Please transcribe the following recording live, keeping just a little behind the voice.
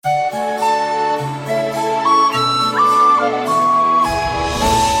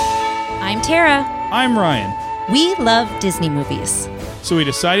Tara. I'm Ryan. We love Disney movies. So we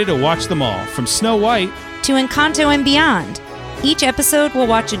decided to watch them all, from Snow White to Encanto and beyond. Each episode will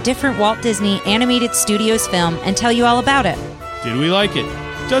watch a different Walt Disney Animated Studios film and tell you all about it. Did we like it?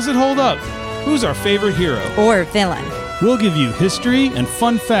 Does it hold up? Who's our favorite hero? Or villain. We'll give you history and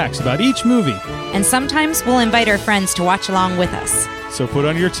fun facts about each movie. And sometimes we'll invite our friends to watch along with us. So put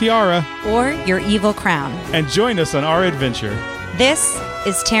on your tiara. Or your evil crown. And join us on our adventure. This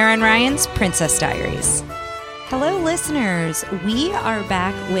is Tara and Ryan's Princess Diaries. Hello, listeners. We are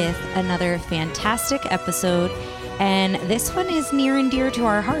back with another fantastic episode, and this one is near and dear to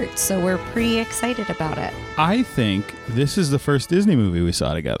our hearts, so we're pretty excited about it. I think this is the first Disney movie we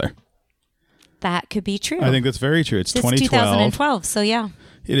saw together. That could be true. I think that's very true. It's 2012. 2012, so yeah.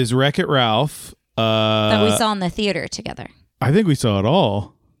 It is Wreck-It Ralph. That we saw in the theater together. I think we saw it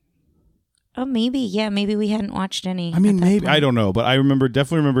all. Oh, maybe. Yeah, maybe we hadn't watched any. I mean, maybe. point. I don't know, but I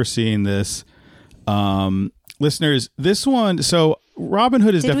definitely remember seeing this. Listeners, this one, so Robin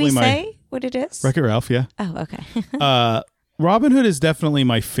Hood is definitely my... Did we say what it is? Wreck-It Ralph, yeah. Oh, okay. Robin Hood is definitely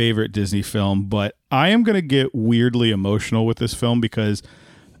my favorite Disney film, but I am going to get weirdly emotional with this film because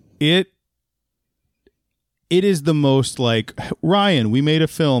it is the most like, Ryan, we made a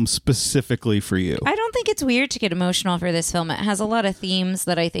film specifically for you. I don't think it's weird to get emotional for this film. It has a lot of themes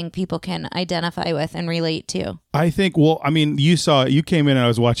that I think people can identify with and relate to. I think, well, I mean, you came in and I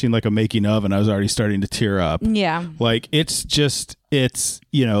was watching like a making of and I was already starting to tear up. Yeah. Like, it's,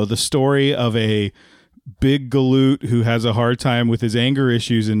 the story of a big galoot who has a hard time with his anger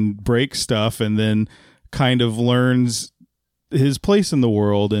issues and breaks stuff and then kind of learns his place in the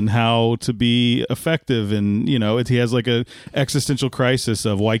world and how to be effective. And, he has like a existential crisis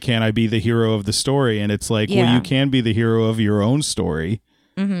of why can't I be the hero of the story? And it's like, well, you can be the hero of your own story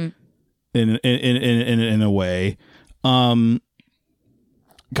in a way.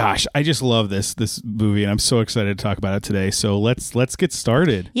 Gosh, I just love this movie, and I'm so excited to talk about it today. So let's get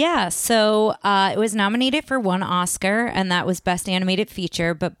started. Yeah, so it was nominated for one Oscar, and that was Best Animated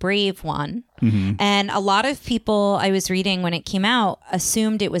Feature, but Brave won. Mm-hmm. And a lot of people I was reading when it came out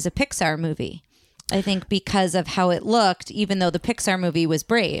assumed it was a Pixar movie. I think because of how it looked, even though the Pixar movie was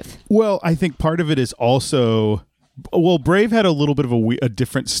Brave. Well, I think part of it is also... Well, Brave had a little bit of a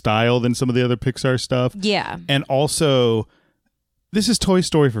different style than some of the other Pixar stuff. Yeah. And also... This is Toy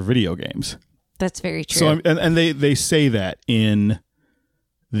Story for video games. That's very true. So, and they say that in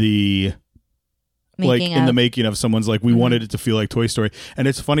the the making of. Someone's like, we wanted it to feel like Toy Story, and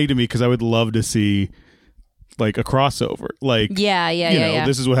it's funny to me because I would love to see like a crossover. Like, yeah.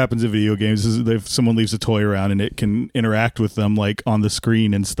 This is what happens in video games. Is if someone leaves a toy around and it can interact with them like on the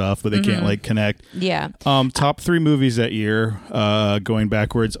screen and stuff, but they can't like connect. Yeah. Top 3 movies that year, going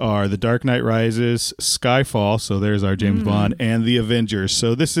backwards, are The Dark Knight Rises, Skyfall, so there's our James Bond, and The Avengers.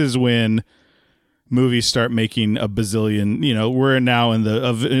 So this is when movies start making a bazillion. We're now in the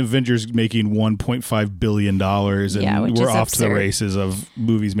Avengers making $1.5 billion, and we're off to the races of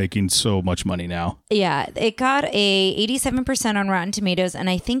movies making so much money now. Yeah, it got a 87% on Rotten Tomatoes, and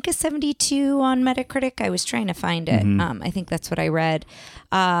I think a 72 on Metacritic. I was trying to find it. I think that's what I read.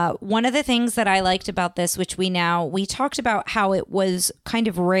 One of the things that I liked about this, which we talked about how it was kind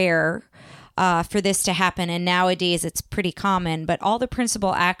of rare for this to happen, and nowadays it's pretty common, but all the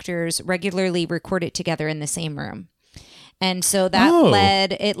principal actors regularly recorded together in the same room. And so that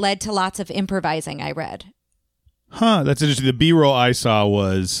led to lots of improvising, I read. Huh, that's interesting. The B-roll I saw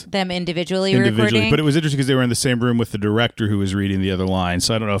was them individually recording. But it was interesting because they were in the same room with the director who was reading the other line.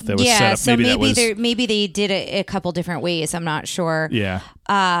 So I don't know if that was set up. So maybe they did it a couple different ways. I'm not sure. Yeah.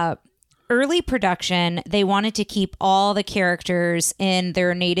 Early production, they wanted to keep all the characters in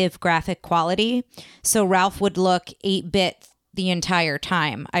their native graphic quality. So Ralph would look 8-bit the entire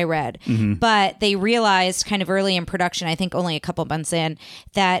time, I read. Mm-hmm. But they realized kind of early in production, I think only a couple months in,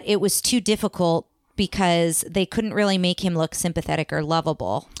 that it was too difficult because they couldn't really make him look sympathetic or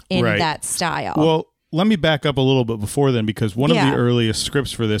lovable in that style. Well, let me back up a little bit before then, because one of the earliest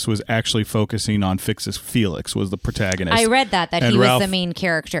scripts for this was actually focusing on Felix was the protagonist. I read that he was the main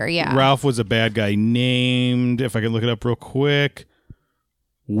character, yeah. Ralph was a bad guy named, if I can look it up real quick,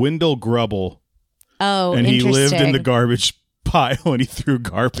 Wendell Grubble. Oh, and he lived in the garbage pile and he threw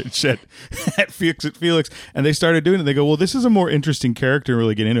garbage at Felix. And they started doing it. They go, well, this is a more interesting character and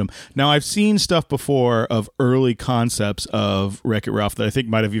really get into him. Now, I've seen stuff before of early concepts of Wreck-It Ralph that I think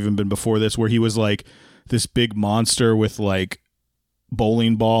might have even been before this, where he was like this big monster with like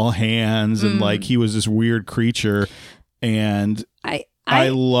bowling ball hands and like he was this weird creature. And I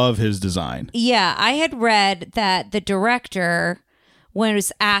love his design. Yeah, I had read that the director, when it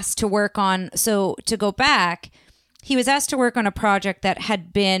was asked to work on, so to go back, he was asked to work on a project that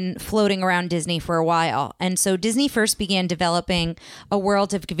had been floating around Disney for a while. And so Disney first began developing a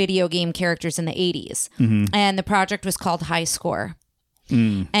world of video game characters in the 80s. And the project was called High Score.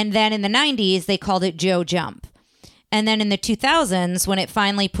 And then in the 90s, they called it Joe Jump. And then in the 2000s, when it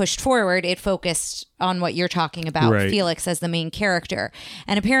finally pushed forward, it focused on what you're talking about, Right. Felix as the main character.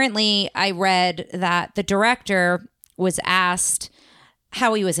 And apparently I read that the director was asked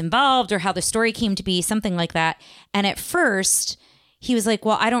how he was involved or how the story came to be, something like that. And at first, he was like,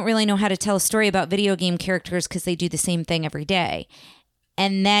 well, I don't really know how to tell a story about video game characters because they do the same thing every day.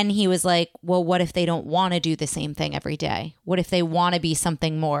 And then he was like, well, what if they don't want to do the same thing every day? What if they want to be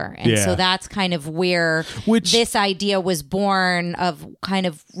something more? And Yeah. so that's kind of where this idea was born of kind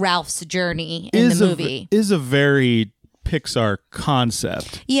of Ralph's journey in the movie. Is a very Pixar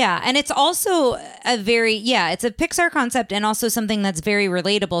concept. Yeah, and it's also it's a Pixar concept and also something that's very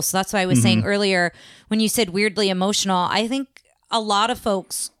relatable. So that's why I was saying earlier when you said weirdly emotional, I think a lot of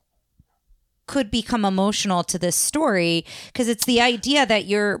folks could become emotional to this story because it's the idea that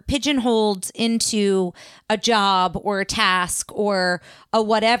you're pigeonholed into a job or a task or a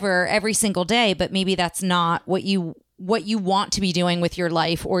whatever every single day, but maybe that's not what you want to be doing with your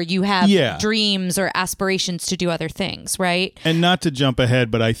life, or you have dreams or aspirations to do other things, right? And not to jump ahead,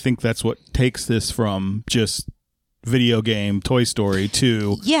 but I think that's what takes this from just video game Toy Story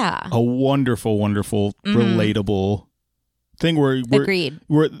to a wonderful, wonderful, relatable thing where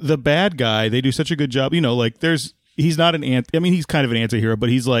the bad guy, they do such a good job. You know, like he's not he's kind of an anti-hero, but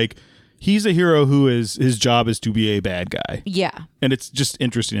he's a hero who his job is to be a bad guy. Yeah. And it's just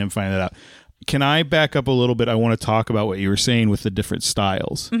interesting to find that out. Can I back up a little bit? I want to talk about what you were saying with the different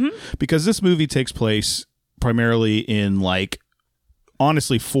styles. Because this movie takes place primarily in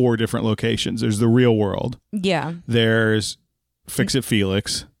honestly 4 different locations. There's the real world. Yeah. There's Fix-It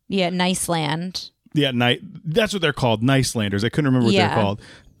Felix. Yeah, Niceland. Yeah, that's what they're called, Nicelanders. I couldn't remember what they're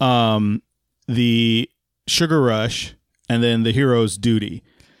called. The Sugar Rush, and then the Hero's Duty.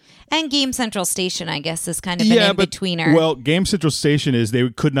 And Game Central Station, I guess, is kind of an in-betweener. Well, Game Central Station is they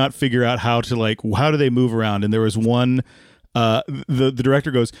could not figure out how to how do they move around. And there was one, the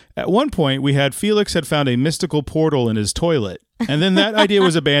director goes, at one point Felix had found a mystical portal in his toilet. And then that idea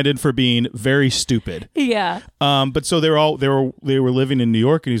was abandoned for being very stupid. Yeah. But so they were living in New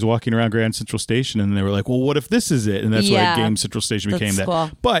York, and he's walking around Grand Central Station, and they were like, well, what if this is it? And that's why Game Central Station became that.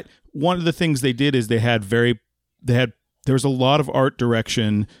 Cool. But one of the things they did is there was a lot of art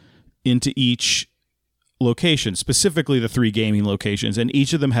direction into each location, specifically the 3 gaming locations, and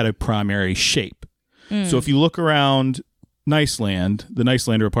each of them had a primary shape. So if you look around Niceland, the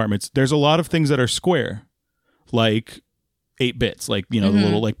Nicelander apartments, there's a lot of things that are square, like 8 bits, the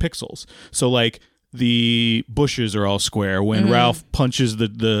little pixels. So the bushes are all square. When Ralph punches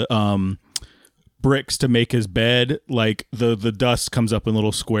the bricks to make his bed, the dust comes up in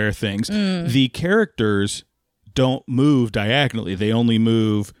little square things. The characters don't move diagonally. They only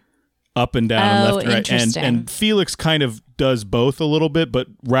move up and down and left and right. And Felix kind of does both a little bit, but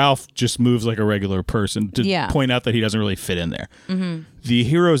Ralph just moves like a regular person to point out that he doesn't really fit in there. The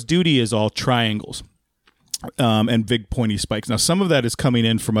Hero's Duty is all triangles and big pointy spikes. Now, some of that is coming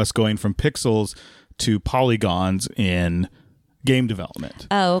in from us going from pixels to polygons in game development.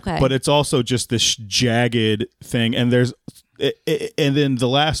 Oh, okay. But it's also just this jagged thing. And and then the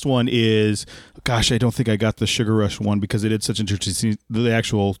last one is, gosh, I don't think I got the Sugar Rush one because it did such interesting, the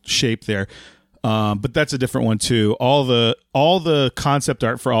actual shape there. But that's a different one too. All the concept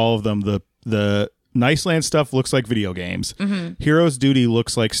art for all of them, the Niceland stuff looks like video games. Hero's Duty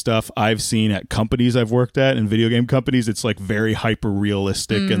looks like stuff I've seen at companies I've worked at, in video game companies. It's very hyper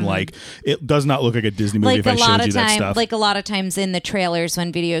realistic and it does not look like a Disney movie if I showed you that stuff. Like a lot of times in the trailers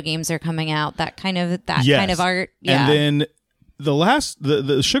when video games are coming out, that kind of art. Yeah. And then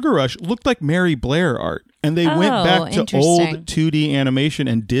the Sugar Rush looked like Mary Blair art. And they went back to old 2D animation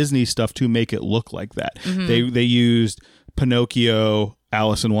and Disney stuff to make it look like that. They used Pinocchio,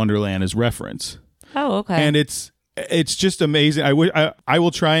 Alice in Wonderland as reference. Oh, okay. And it's just amazing. I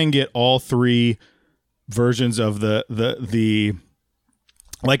will try and get all 3 versions of the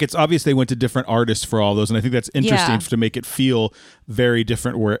it's obvious they went to different artists for all those, and I think that's interesting to make it feel very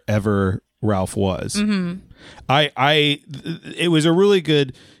different wherever Ralph was. It was a really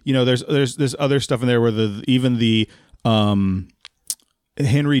good, there's other stuff in there where even the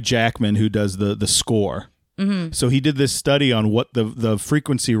Henry Jackman, who does the score. So he did this study on what the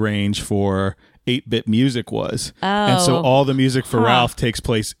frequency range for 8-bit music was. And so all the music for Ralph takes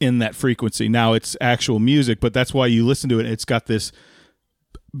place in that frequency. Now it's actual music, but that's why you listen to it. It's got this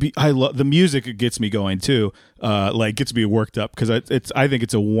I love the music. It gets me going too. Like gets me worked up because I think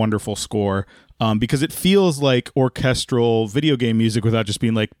it's a wonderful score. Because it feels like orchestral video game music without just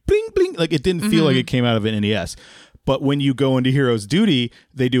being like bling bling. Like it didn't feel like it came out of an NES. But when you go into Hero's Duty,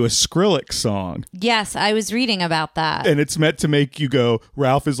 they do a Skrillex song. Yes, I was reading about that. And it's meant to make you go,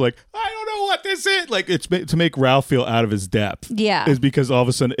 Ralph is like, I don't know what this is. Like it's meant to make Ralph feel out of his depth. Yeah. Is because all of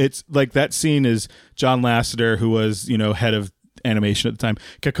a sudden it's like that scene is John Lasseter, who was, head of animation at the time,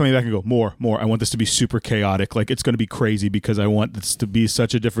 kept coming back and go, more. I want this to be super chaotic. Like it's going to be crazy because I want this to be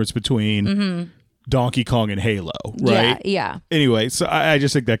such a difference between Donkey Kong and Halo, right? Yeah. Anyway, so I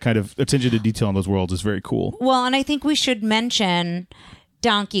just think that kind of attention to detail in those worlds is very cool. Well, and I think we should mention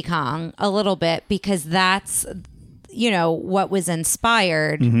Donkey Kong a little bit because that's, what was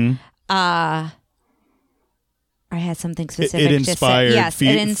inspired. I had something specific it inspired, to say. Yes,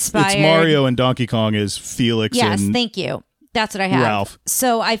 it inspired. It's Mario and Donkey Kong is Felix and thank you. That's what I have. Ralph.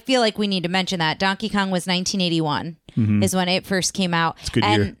 So I feel like we need to mention that. Donkey Kong was 1981 is when it first came out. It's a good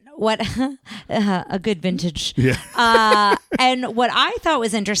year. What a good vintage. Yeah. And what I thought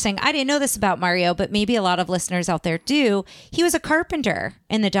was interesting, I didn't know this about Mario, but maybe a lot of listeners out there do. He was a carpenter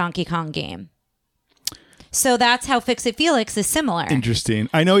in the Donkey Kong game. So that's how Fix-It Felix is similar. Interesting.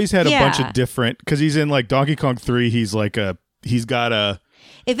 I know he's had a bunch of different, because he's in like Donkey Kong 3, he's got a...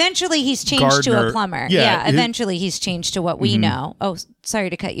 Eventually he's changed to a plumber. Yeah. Eventually he's changed to what we know. Oh, sorry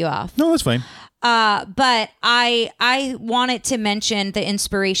to cut you off. No, that's fine. But I wanted to mention the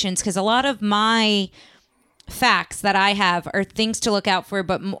inspirations because a lot of my facts that I have are things to look out for,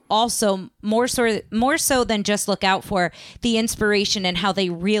 but also more so than just look out for the inspiration and how they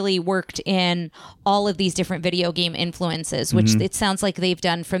really worked in all of these different video game influences, which it sounds like they've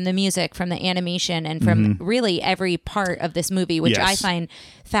done from the music, from the animation, and from really every part of this movie, which I find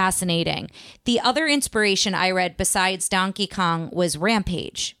fascinating. The other inspiration I read besides Donkey Kong was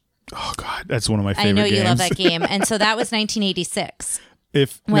Rampage. Oh God, that's one of my favorite games. I know you love that game. And so that was 1986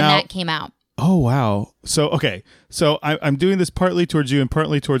 when that came out. Oh, wow. So I'm doing this partly towards you and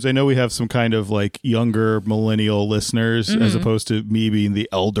partly towards, I know we have some kind of like younger millennial listeners as opposed to me being the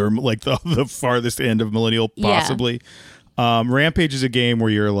elder, like the farthest end of millennial possibly. Yeah. Rampage is a game where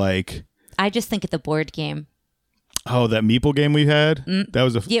you're like... I just think of the board game. Oh, that Meeple game we had? That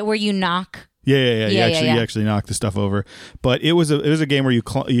was where you knock... Yeah. You actually knocked the stuff over. But it was a game where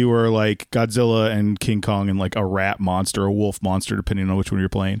you were like Godzilla and King Kong and like a rat monster, a wolf monster, depending on which one you're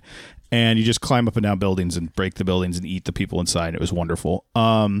playing. And you just climb up and down buildings and break the buildings and eat the people inside. It was wonderful.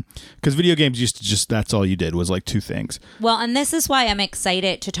 Because video games used to just, that's all you did was like two things. Well, and this is why I'm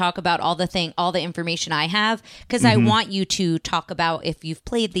excited to talk about all the information I have, because I want you to talk about if you've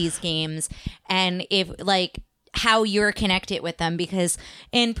played these games and if like how you're connected with them. Because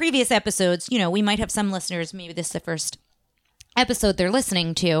in previous episodes, we might have some listeners, maybe this is the first episode they're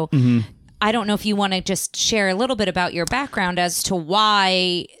listening to. I don't know if you want to just share a little bit about your background as to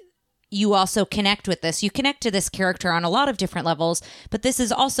why you also connect with this. You connect to this character on a lot of different levels, but this is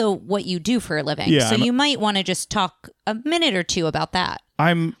also what you do for a living. Yeah, so you might want to just talk a minute or two about that.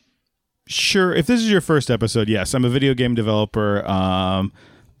 I'm sure if this is your first episode, yes, I'm a video game developer.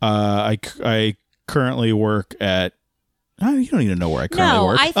 I currently work at... You don't even know where I currently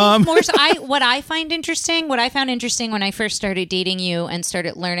work. I think more so, what I found interesting when I first started dating you and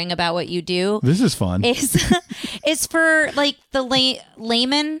started learning about what you do. This is fun. Is for like the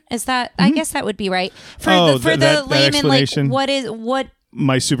layman. Is that? I guess that would be right. For the layman, like what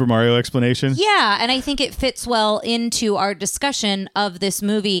my Super Mario explanation. Yeah, and I think it fits well into our discussion of this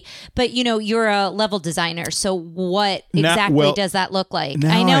movie. But you're a level designer, so what exactly does that look like?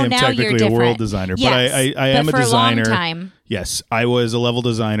 I know now you're different. A world designer, yes, but I am a designer. A long time. Yes, I was a level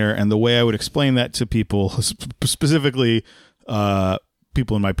designer, and the way I would explain that to people, specifically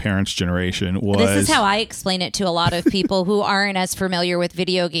people in my parents' generation, was... This is how I explain it to a lot of people who aren't as familiar with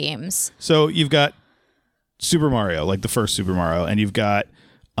video games. So you've got Super Mario, like the first Super Mario, and you've got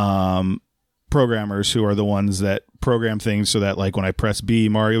programmers who are the ones that program things so that like when I press B,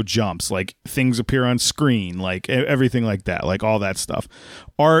 Mario jumps, like things appear on screen, like everything like that, like all that stuff.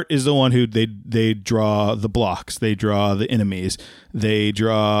 Art is the one who they draw the blocks, they draw the enemies, they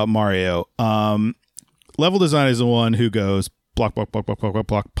draw Mario. Level design is the one who goes block, block, block, block, block, block,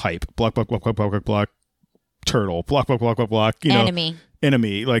 block, pipe, block, block, block, block, block, block, block, turtle, block, block, block, block, block,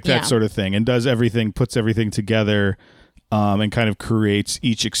 enemy, like that sort of thing, and does everything, puts everything together, and kind of creates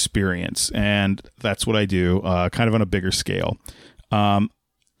each experience. And that's what I do, kind of on a bigger scale. I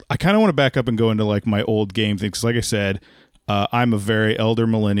kind of want to back up and go into like my old game things. 'Cause like I said, I'm a very elder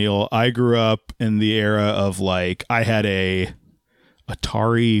millennial. I grew up in the era of like, I had a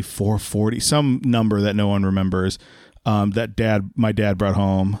Atari 440, some number that no one remembers. that my dad brought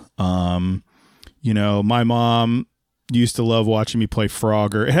home. My mom used to love watching me play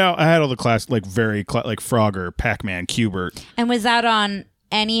Frogger. I had all the class, like like Frogger, Pac-Man, Q*bert. And was that on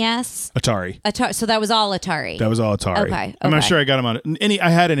NES? Atari. So that was all Atari. That was all Atari. Okay. I'm not sure I got them on any. I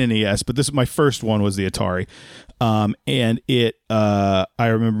had an NES, but my first one was the Atari. And I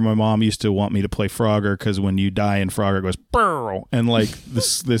remember my mom used to want me to play Frogger because when you die in Frogger, it goes burr, and like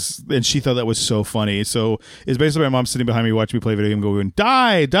this, and she thought that was so funny. So it's basically my mom sitting behind me watching me play video game, going,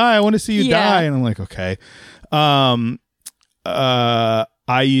 die, I want to see you die, and I'm like, okay. I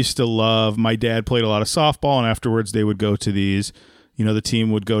used to love. My dad played a lot of softball, and afterwards they would go to these. The team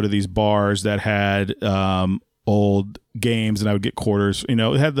would go to these bars that had old games, and I would get quarters. It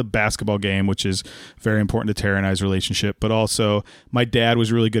had the basketball game, which is very important to Tara and I's relationship, but also my dad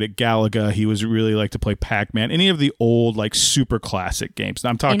was really good at Galaga. He was really like to play Pac-Man, any of the old like super classic games.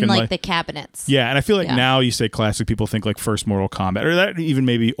 I'm talking like the cabinets. Yeah, and I feel like now you say classic, people think like first Mortal Kombat, or that even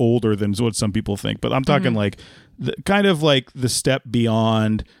maybe older than what some people think, but I'm talking like kind of like the step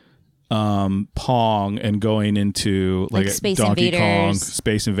beyond Pong and going into like Space Donkey Invaders. Kong,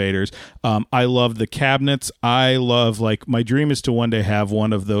 Space Invaders. I love the cabinets. I love, like, my dream is to one day have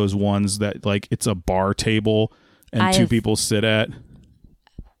one of those ones that like it's a bar table and two people sit at.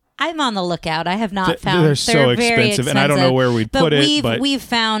 I'm on the lookout. I have not found. They're so expensive, and I don't know where we'd put it. But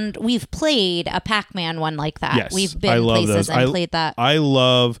we've played a Pac-Man one like that. Yes, we've been places and played that. I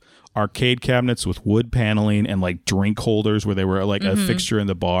love arcade cabinets with wood paneling and like drink holders where they were like a fixture in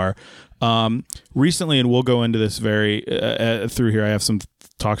the bar. Recently, and we'll go into this very through here. I have some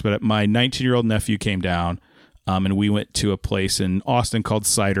talks about it. My 19-year-old nephew came down, and we went to a place in Austin called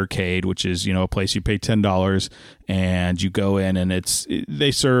Cidercade, which is a place you pay $10 and you go in, and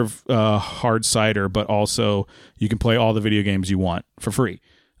they serve hard cider, but also you can play all the video games you want for free.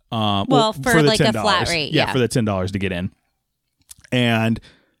 For the like $10. A flat rate, for the $10 to get in. And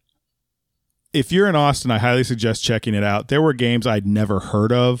if you're in Austin, I highly suggest checking it out. There were games I'd never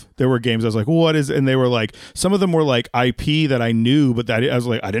heard of. There were games I was like, what is, and they were like, some of them were like IP that I knew, but I was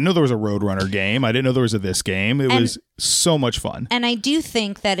like, I didn't know there was a Roadrunner game. I didn't know there was this game. It was so much fun. And I do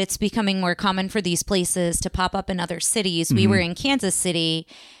think that it's becoming more common for these places to pop up in other cities. We were in Kansas City,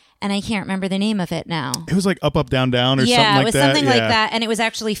 and I can't remember the name of it now. It was like Up, Up, Down, Down or something like that. Yeah, it was something like that. And it was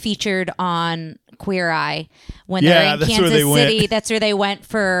actually featured on Queer Eye when they were in Kansas City. That's where they went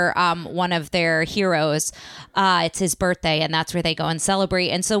for one of their heroes. It's his birthday, and that's where they go and celebrate.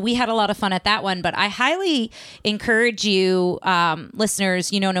 And so we had a lot of fun at that one. But I highly encourage you,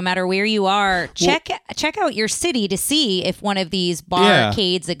 listeners, no matter where you are, check out your city to see if one of these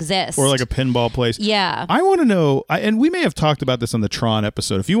barcades exists. Or like a pinball place. Yeah. I want to know, and we may have talked about this on the Tron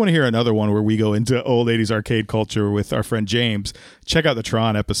episode. If you want to hear another one where we go into old 80s arcade culture with our friend James, check out the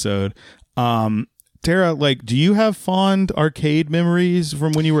Tron episode. Tara, like, do you have fond arcade memories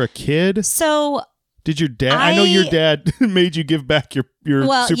from when you were a kid? So did your dad? I know your dad made you give back your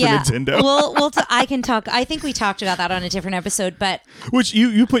Super Nintendo. I can talk. I think we talked about that on a different episode, but which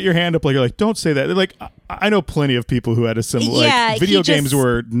you put your hand up like you're like, don't say that. Like, I know plenty of people who had a similar. Like, video games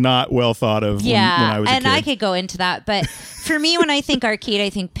were not well thought of. When I was a kid. I could go into that, but for me, when I think arcade,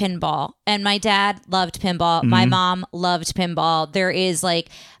 I think pinball. And my dad loved pinball. My mom loved pinball. There is like.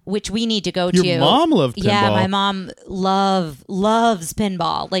 Which we need to go to. Your mom loved pinball. Yeah, my mom loves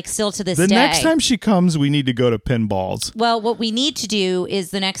pinball, like still to this day. The next time she comes, we need to go to pinballs. Well, what we need to do is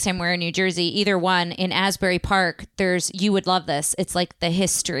the next time we're in New Jersey, either one, in Asbury Park, you would love this. It's like the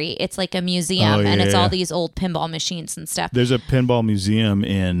history. It's like a museum, and it's all these old pinball machines and stuff. There's a pinball museum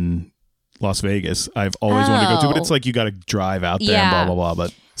in Las Vegas I've always wanted to go to, but it's like you got to drive out there and blah, blah, blah.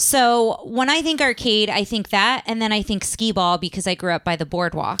 But so when I think arcade, I think that, and then I think skee ball because I grew up by the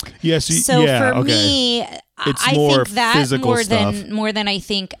boardwalk. Yes. Me, it's I more think that physical stuff. more than I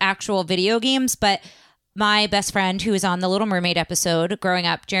think actual video games. But my best friend, who was on the Little Mermaid episode growing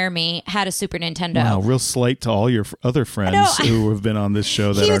up, Jeremy, had a Super Nintendo. Wow, real slight to all your other friends who have been on this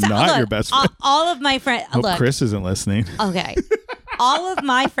show that are not your best friends. All of my friends. Hope Chris isn't listening. Okay. All of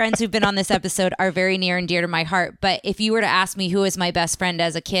my friends who've been on this episode are very near and dear to my heart. But if you were to ask me who was my best friend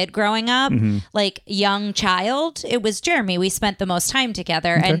as a kid growing up, like young child, it was Jeremy. We spent the most time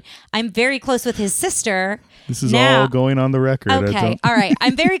together. Okay. And I'm very close with his sister. This is all going on the record. Okay. All right.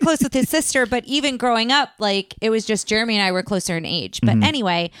 I'm very close with his sister, but even growing up, like it was just Jeremy and I were closer in age. But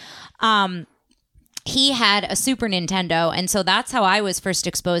anyway, he had a Super Nintendo, and so that's how I was first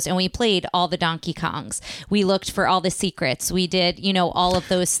exposed. And we played all the Donkey Kongs. We looked for all the secrets. We did, all of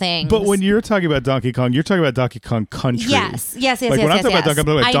those things. But when you're talking about Donkey Kong, you're talking about Donkey Kong Country. Yes. Like when I'm talking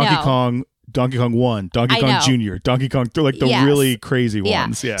about Donkey Kong, Donkey Kong 1, Donkey Kong Jr., Donkey Kong, they're like the really crazy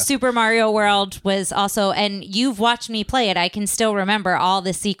ones. Yeah. Super Mario World was also, and you've watched me play it. I can still remember all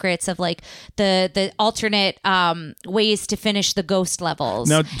the secrets of like the alternate ways to finish the ghost levels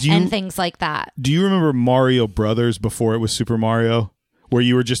and things like that. Do you remember Mario Brothers before it was Super Mario? Where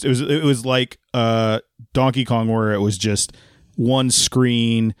you were just, it was like Donkey Kong, where it was just one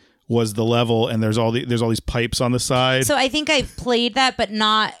screen was the level, and there's all these pipes on the side. So I think I played that, but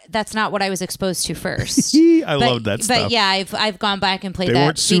that's not what I was exposed to first. I loved that stuff. But yeah, I've gone back and played that. They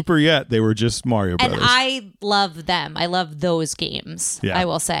weren't super yet. They were just Mario Brothers. And I love them. I love those games, yeah. I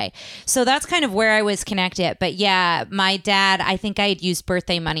will say. So that's kind of where I was connected. But yeah, my dad, I think I had used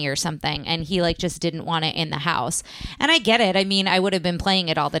birthday money or something, and he like just didn't want it in the house. And I get it. I mean, I would have been playing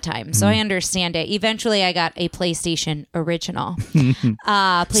it all the time. So I understand it. Eventually, I got a PlayStation Original.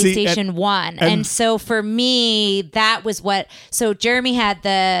 PlayStation 1. And so for me, that was so Jeremy had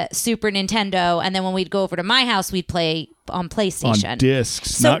the Super Nintendo, and then when we'd go over to my house, we'd play on PlayStation. On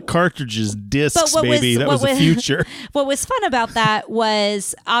discs, not cartridges, discs, baby. That was the future. What was fun about that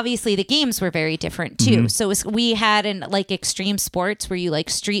was obviously the games were very different too. So we had like extreme sports where you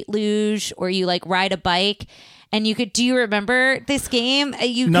like street luge or you like ride a bike. And you could, do you remember this game?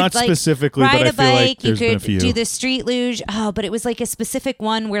 You Not could, like, specifically, ride but I a feel bike, like there's been a few. You could do the street luge. Oh, but it was like a specific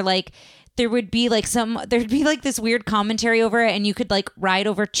one where like there would be like there'd be like this weird commentary over it, and you could like ride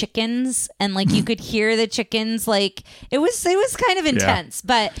over chickens, and like you could hear the chickens. Like it was kind of intense.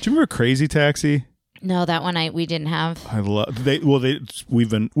 Yeah. But do you remember Crazy Taxi? No, that one we didn't have. I love we've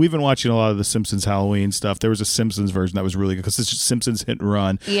been watching a lot of the Simpsons Halloween stuff. There was a Simpsons version that was really good because it's just Simpsons Hit and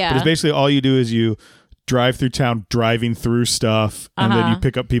Run. Yeah, but it's basically all you do is you drive through town, driving through stuff, and then you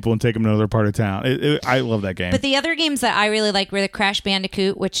pick up people and take them to another part of town. I love that game. But the other games that I really like were the Crash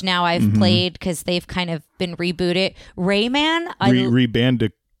Bandicoot, which now I've played because they've kind of been rebooted. Rayman,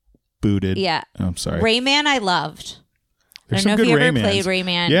 Re-Bandicooted. Yeah, oh, I'm sorry. Rayman, I loved. There's I don't know if you ever Raymans. played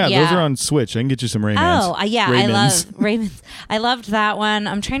Rayman. Yeah, those are on Switch. I can get you some Raymans. Oh, yeah, Raymans. I love Raymans. I loved that one.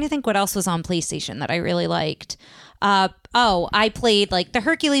 I'm trying to think what else was on PlayStation that I really liked. I played like the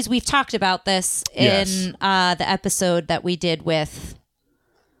Hercules. We've talked about this in the episode that we did with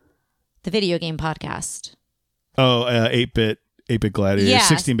the video game podcast. Oh, 8-bit Gladiators,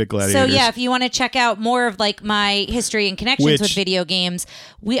 16-bit Gladiators. So yeah, if you want to check out more of like my history and connections with video games,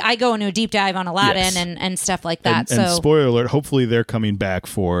 I go into a deep dive on Aladdin and stuff like that. And spoiler alert, hopefully they're coming back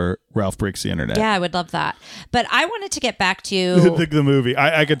for Ralph Breaks the Internet. Yeah, I would love that. But I wanted to get back to the movie.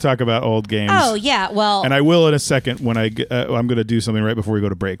 I could talk about old games. Oh yeah, well, and I will in a second when I'm going to do something right before we go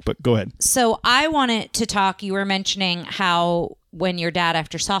to break. But go ahead. So I wanted to talk. You were mentioning how when your dad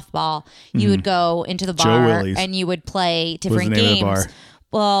after softball, you would go into the bar and you would play different games. Bar?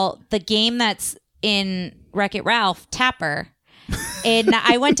 Well, the game that's in Wreck-It Ralph, Tapper. And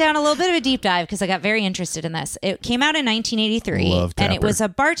I went down a little bit of a deep dive because I got very interested in this. It came out in 1983, and it was a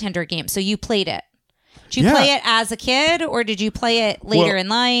bartender game. So you played it. Did you play it as a kid, or did you play it later in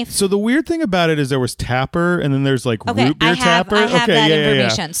life? So the weird thing about it is there was Tapper, and then there's like root beer Tapper. I have that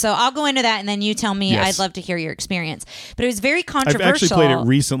information. Yeah. So I'll go into that, and then you tell me. Yes. I'd love to hear your experience. But it was very controversial. I've actually played it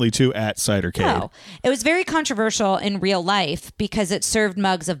recently, too, at Cidercade. Oh, it was very controversial in real life because it served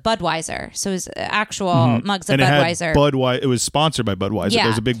mugs of Budweiser. So it was actual mugs of Budweiser. It was sponsored by Budweiser. Yeah.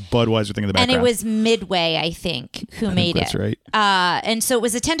 There was a big Budweiser thing in the background. And it was Midway, I think, who made it. That's right. And so it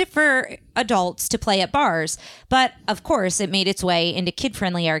was intended for adults to play at bars, but of course it made its way into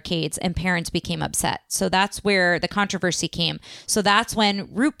kid-friendly arcades and parents became upset. So that's where the controversy came. So that's when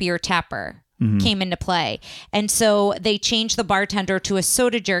root beer Tapper came into play. And so they changed the bartender to a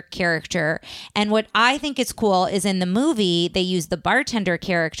soda jerk character. And what I think is cool is in the movie, they use the bartender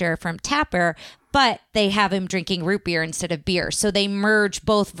character from Tapper, but they have him drinking root beer instead of beer. So they merge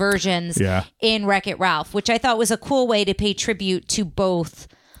both versions in Wreck-It Ralph, which I thought was a cool way to pay tribute to both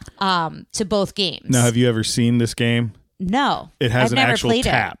games. Now, have you ever seen this game? No. It has an actual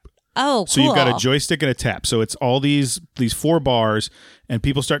tap. Oh, cool. So you've got a joystick and a tap. So it's all these 4 bars, and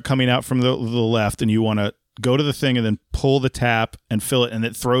people start coming out from the left, and you want to go to the thing and then pull the tap and fill it, and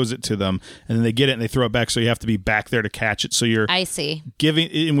it throws it to them, and then they get it and they throw it back. So you have to be back there to catch it. So you're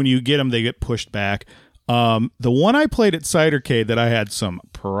giving, and when you get them, they get pushed back. The one I played at Cidercade that I had some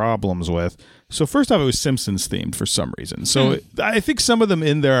problems with. So first off, it was Simpsons themed for some reason. So I think some of them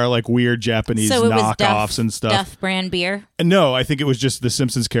in there are like weird Japanese knockoffs and stuff. Duff brand beer? No, I think it was just the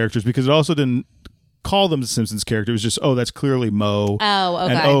Simpsons characters because it also didn't call them the Simpsons character. It was just, that's clearly Moe. Oh,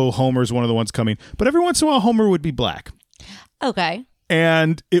 okay. And Homer's one of the ones coming. But every once in a while, Homer would be black. Okay.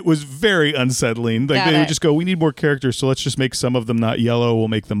 And it was very unsettling. Like they would just go, we need more characters, so let's just make some of them not yellow. We'll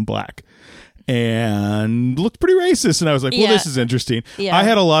make them black. and looked pretty racist. And I was like, well, this is interesting. Yeah. I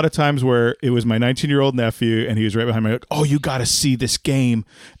had a lot of times where it was my 19-year-old nephew and he was right behind me, like, oh, you got to see this game.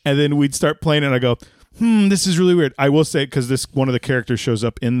 And then we'd start playing and I go, this is really weird. I will say, because this one of the characters shows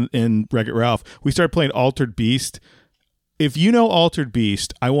up in Wreck-It Ralph, we started playing Altered Beast. If you know Altered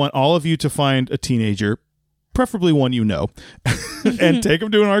Beast, I want all of you to find a teenager, preferably one you know, and take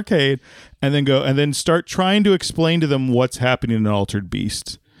them to an arcade and then start trying to explain to them what's happening in Altered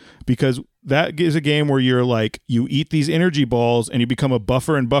Beast. Because that is a game where you're like, you eat these energy balls and you become a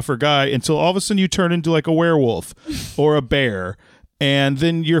buffer and buffer guy until all of a sudden you turn into like a werewolf or a bear. And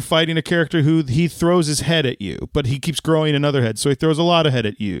then you're fighting a character who he throws his head at you, but he keeps growing another head. So he throws a lot of heads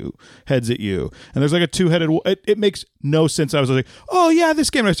at you. And there's like a two-headed, it makes no sense. I was like, oh yeah, this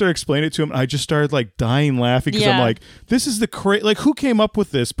game. And I started explaining it to him. And I just started like dying laughing because I'm like, this is like, who came up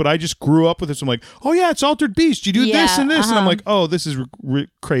with this? But I just grew up with this. I'm like, oh yeah, it's Altered Beast. You do this and this. And I'm like, oh, this is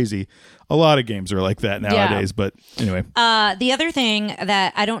crazy. A lot of games are like that nowadays, but anyway. The other thing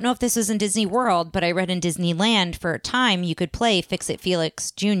that I don't know if this was in Disney World, but I read in Disneyland for a time, you could play Fix-It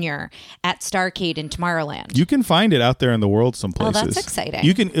Felix Jr. at Starcade in Tomorrowland. You can find it out there in the world some places. Oh, that's exciting.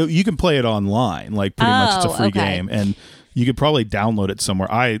 You can play it online, like pretty much it's a free game, and you could probably download it somewhere.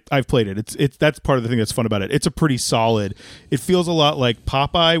 I've played it. It's that's part of the thing that's fun about it. It's a pretty solid. It feels a lot like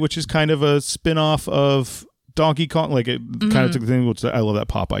Popeye, which is kind of a spin-off of Donkey Kong, like it kind of took the thing, which I love that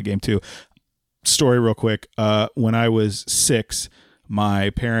Popeye game too. Story real quick. When I was 6, my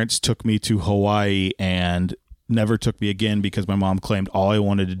parents took me to Hawaii and never took me again because my mom claimed all I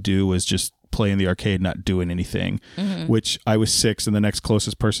wanted to do was just play in the arcade, not doing anything, which I was 6 and the next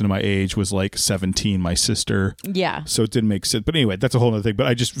closest person to my age was like 17, my sister. Yeah. So it didn't make sense. But anyway, that's a whole other thing. But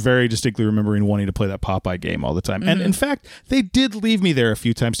I just very distinctly remembering wanting to play that Popeye game all the time. And in fact, they did leave me there a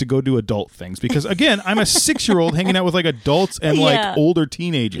few times to go do adult things because again, I'm a 6-year-old hanging out with like adults and like older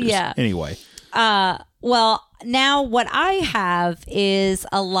teenagers. Yeah. Anyway. Well, now what I have is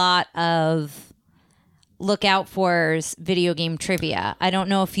a lot of look out for video game trivia. I don't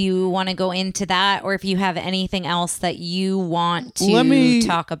know if you want to go into that or if you have anything else that you want to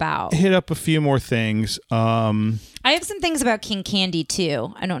talk about. Hit up a few more things. I have some things about King Candy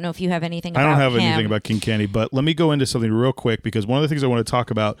too. I don't know if you have anything about I don't have him. anything about King Candy, but let me go into something real quick because one of the things I want to talk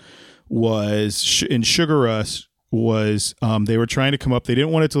about was in Sugar Rush was they were trying to come up. They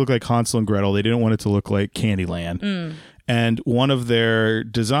didn't want it to look like Hansel and Gretel. They didn't want it to look like Candyland. And one of their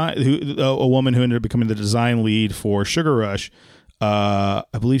a woman who ended up becoming the design lead for Sugar Rush, I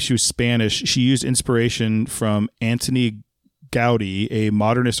believe she was Spanish. She used inspiration from Antoni Gaudi, a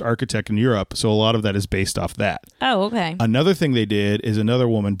modernist architect in Europe. So a lot of that is based off that. Oh, okay. Another thing they did is another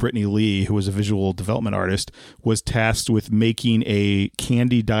woman, Brittany Lee, who was a visual development artist, was tasked with making a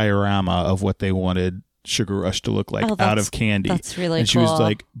candy diorama of what they wanted Sugar Rush to look like out of candy. That's really and she was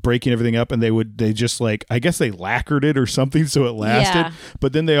like breaking everything up, and they just like, I guess they lacquered it or something so it lasted. Yeah.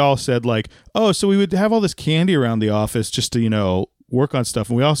 But then they all said like, oh, so we would have all this candy around the office just to, work on stuff.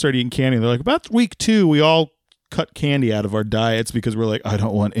 And we all started eating candy. And they're like, about week 2, we all cut candy out of our diets because we're like, I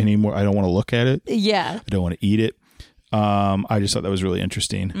don't want any more. I don't want to look at it. Yeah. I don't want to eat it. I just thought that was really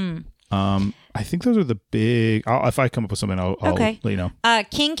interesting. I think those are the big. If I come up with something, I'll let you know.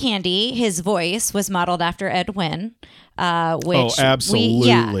 King Candy, his voice was modeled after Ed Wynn. Which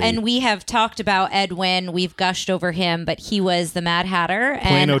absolutely. And we have talked about Ed Wynn. We've gushed over him, but he was the Mad Hatter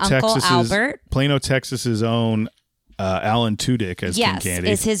and Uncle Albert. Plano, Texas's own Alan Tudyk as King Candy.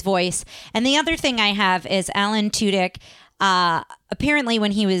 Yes, is his voice. And the other thing I have is Alan Tudyk. Apparently,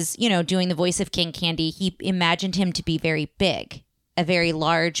 when he was doing the voice of King Candy, he imagined him to be very big. A very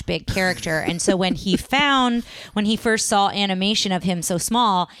large, big character. And so when he first saw animation of him so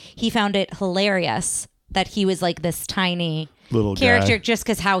small, he found it hilarious that he was like this tiny little character guy. Just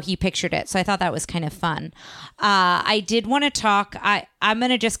because how he pictured it. So I thought that was kind of fun. I did want to talk. I'm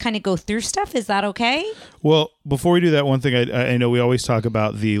going to just kind of go through stuff. Is that okay? Well, before we do that, one thing I know we always talk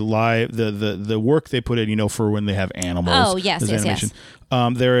about the the work they put in, for when they have animals. Oh, yes, animation.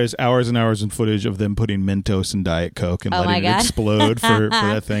 There is hours and hours and footage of them putting Mentos in Diet Coke and letting it explode for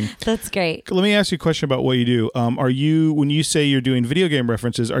that thing. That's great. Let me ask you a question about what you do. Are you, when you say you're doing video game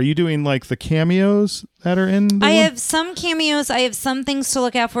references, are you doing like the cameos that are in the I have some cameos. I have some things to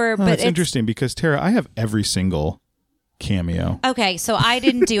look out for. But it's interesting because, Tara, I have every single cameo. Okay, so I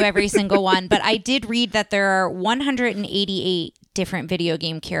didn't do every single one, but I did read that there are 188 different video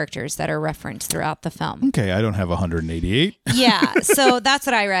game characters that are referenced throughout the film. Okay, I don't have 188. Yeah, so that's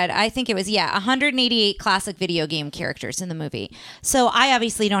what I read. I think it was, 188 classic video game characters in the movie. So I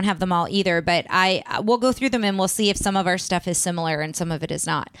obviously don't have them all either, but we'll go through them and we'll see if some of our stuff is similar and some of it is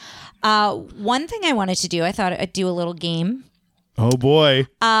not. One thing I wanted to do, I thought I'd do a little game. Oh boy.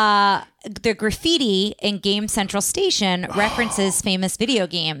 The graffiti in Game Central Station references famous video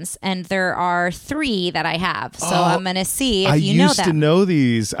games, and there are 3 that I have. So I'm going to see if you know them. I used to know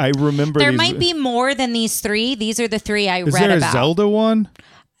these. I remember there these. might be more than these 3. These are the 3 I read about. Is there a Zelda one?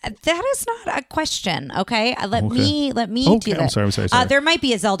 That is not a question. Okay, let me do that. I'm sorry. There might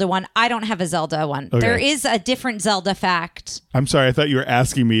be a Zelda one. I don't have a Zelda one. Okay. There is a different Zelda fact. I'm sorry. I thought you were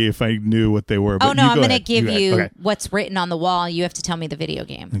asking me if I knew what they were. But no, I'm going to ahead. give you Okay. what's written on the wall. You have to tell me the video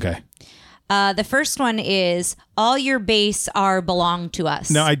game. Okay. The first one is all your base are belong to us.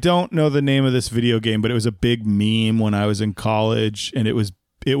 Now, I don't know the name of this video game, but it was a big meme when I was in college, and it was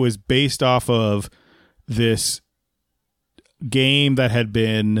based off of this game that had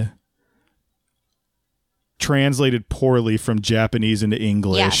been translated poorly from Japanese into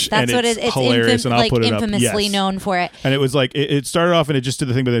English. Yes, that's and what it's it's hilarious, and I'll put it up. infamously Yes. known for it. And it was like it started off and it just did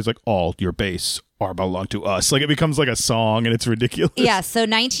the thing, but it's like all your base are belong to us. Like it becomes like a song, and it's ridiculous. Yeah. So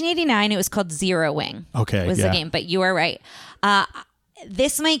 1989, it was called Zero Wing. Okay, was the game, but you are right.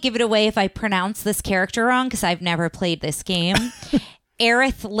 This might give it away if I pronounce this character wrong because I've never played this game.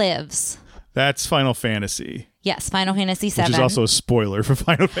 Aerith lives. That's Final Fantasy. Yes, Final Fantasy VII. Which is also a spoiler for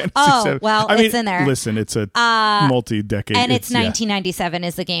Final Fantasy VII. Well, it's in there. Listen, it's a multi-decade. And it's 1997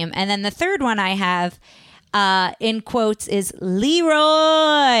 is the game. And then the third one I have, in quotes, is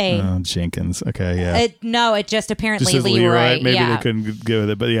Leroy. Oh, Jenkins. Okay, yeah. It just apparently Just says Leroy. Maybe yeah. they couldn't go with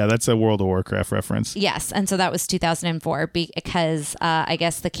it. But yeah, that's a World of Warcraft reference. Yes, and so that was 2004 because I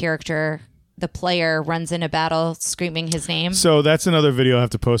guess the player runs in a battle screaming his name. So that's another video I have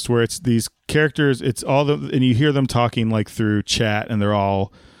to post where it's these characters, and you hear them talking like through chat, and they're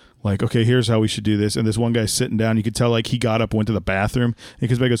all like, okay, here's how we should do this. And this one guy's sitting down. You could tell like he got up, went to the bathroom, and he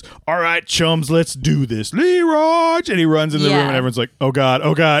comes back and goes, all right, chums, let's do this. Leroy! And he runs in the room, and everyone's like, oh God,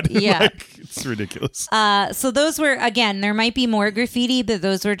 oh God. Yeah. Like, it's ridiculous. So those were, again, there might be more graffiti, but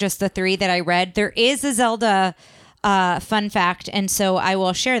those were just the 3 that I read. There is a Zelda fun fact, and so I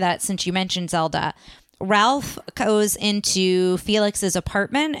will share that since you mentioned Zelda. Ralph goes into Felix's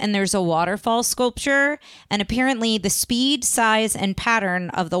apartment, and there's a waterfall sculpture, and apparently the speed, size, and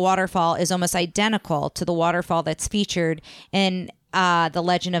pattern of the waterfall is almost identical to the waterfall that's featured in The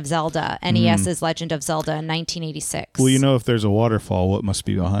Legend of Zelda, NES's Legend of Zelda in 1986. Well, you know, if there's a waterfall, what must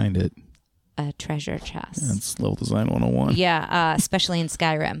be behind it? A treasure chest. That's level design 101. Yeah, especially in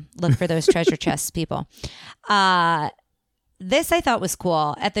Skyrim. Look for those treasure chests, people. This I thought was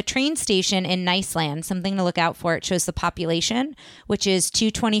cool. At the train station in Niceland, something to look out for. It shows the population, which is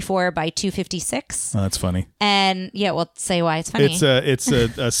 224 by 256. Oh, that's funny. And yeah, well, say why it's funny. It's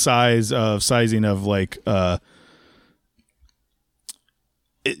a sizing of like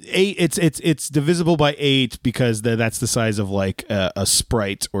it's divisible by 8 because that's the size of like a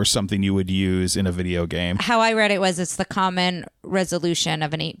sprite or something you would use in a video game. How I read it was it's the common resolution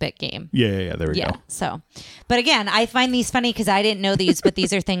of an 8-bit game. Yeah. There we go. So, but again, I find these funny because I didn't know these, but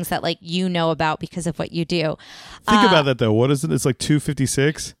these are things that like you know about because of what you do. Think about that though. What is it? It's like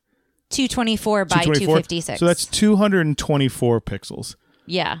 256. 224 by 256. So that's 224 pixels.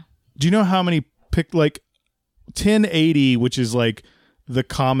 Yeah. Do you know how many 1080, which is like the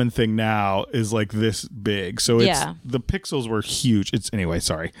common thing now, is like this big. So it's the pixels were huge. It's anyway,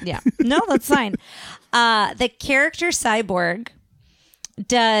 sorry. Yeah. No, that's fine. The character Cyborg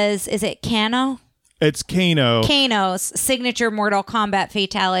is it Kano? It's Kano. Kano's signature Mortal Kombat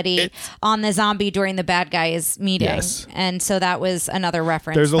fatality on the zombie during the bad guys meeting. Yes. And so that was another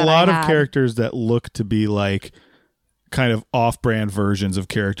reference. There's a lot of characters that look to be like kind of off-brand versions of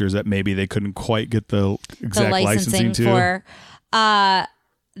characters that maybe they couldn't quite get the exact licensing to. For.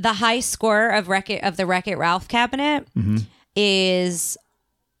 The high score of the Wreck-It Ralph cabinet is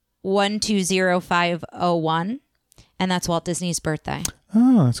 120501, and that's Walt Disney's birthday.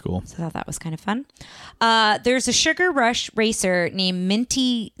 Oh, that's cool. So I thought that was kind of fun. There's a Sugar Rush racer named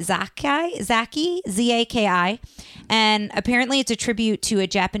Minty Zaki, Zaki, and apparently it's a tribute to a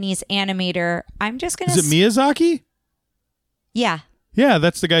Japanese animator. I'm just gonna. Is it Miyazaki? Yeah. Yeah,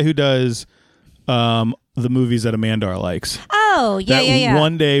 that's the guy who does the movies that Amandar likes. Oh, yeah.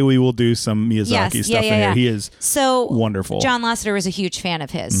 One day we will do some Miyazaki stuff in here. He is so wonderful. John Lasseter was a huge fan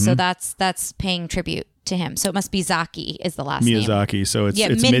of his, so that's paying tribute to him. So it must be Zaki is the last name. Miyazaki. So it's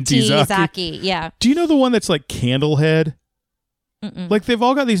Minty Zaki. Zaki. Yeah. Do you know the one that's like Candlehead? Like they've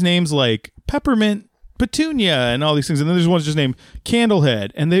all got these names like Peppermint, Petunia, and all these things, and then there's one just named Candlehead,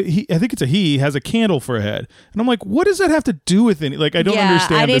 and I think it's he has a candle for a head, and I'm like, what does that have to do with any? Like, I don't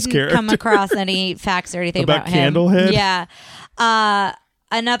understand this character. I didn't come across any facts or anything about him. Candlehead. Yeah.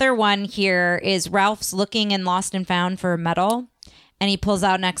 Another one here is Ralph's looking in Lost and Found for a medal, and he pulls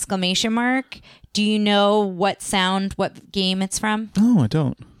out an exclamation mark Do you know what game it's from? Oh, I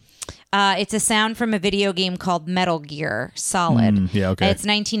don't. It's a sound from a video game called Metal Gear Solid. Yeah, okay. It's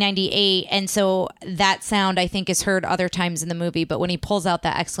 1998, and so that sound I think is heard other times in the movie, but when he pulls out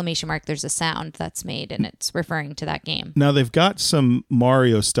that exclamation mark, there's a sound that's made, and it's referring to that game. Now, they've got some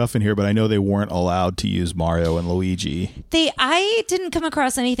Mario stuff in here, but I know they weren't allowed to use Mario and Luigi. I didn't come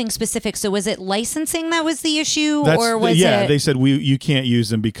across anything specific, so was it licensing that was the issue, or was it... they said you can't use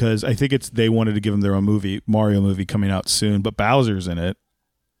them because I think they wanted to give them their own Mario movie coming out soon, but Bowser's in it.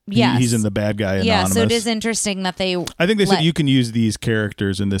 Yes. He's in the bad guy Anonymous. Yeah, so it is interesting that they... I think they said you can use these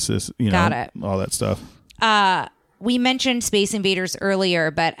characters and this is, Got it. all that stuff. We mentioned Space Invaders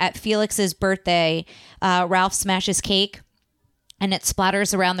earlier, but at Felix's birthday, Ralph smashes cake and it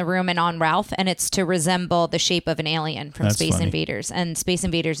splatters around the room and on Ralph, and it's to resemble the shape of an alien from Space Invaders. And Space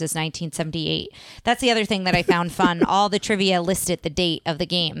Invaders is 1978. That's the other thing that I found fun. All the trivia listed the date of the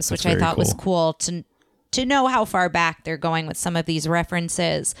games, which I thought was cool to know how far back they're going with some of these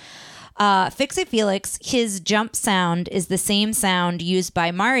references. Fix-It Felix, his jump sound is the same sound used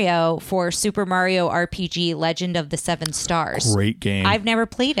by Mario for Super Mario RPG Legend of the Seven Stars. Great game. I've never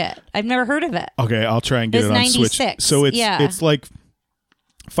played it. I've never heard of it. Okay, I'll try and get it on 96. Switch. So it's like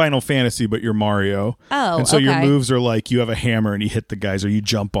Final Fantasy, but you're Mario. Oh, and so your moves are like you have a hammer and you hit the guys or you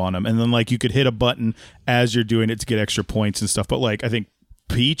jump on them. And then like you could hit a button as you're doing it to get extra points and stuff. But like I think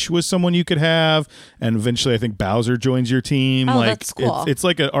Peach was someone you could have, and eventually I think Bowser joins your team. Oh, like that's cool. It's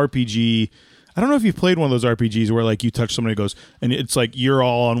like an RPG. I don't know if you've played one of those RPGs where like you touch somebody, goes, and it's like you're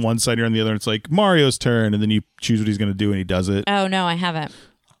all on one side, you're on the other, and it's like Mario's turn, and then you choose what he's going to do, and he does it. Oh no, I haven't.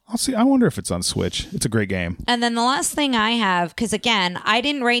 I'll see. I wonder if it's on Switch. It's a great game. And then the last thing I have, because again, I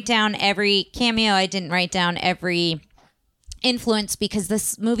didn't write down every cameo, I didn't write down every influence because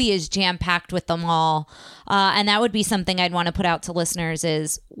this movie is jam-packed with them all, and that would be something I'd want to put out to listeners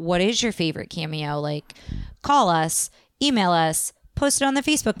is, what is your favorite cameo? Like, call us, email us, post it on the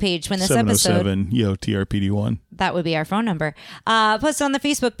Facebook page when this episode... 707 TRPD1. That would be our phone number. Post it on the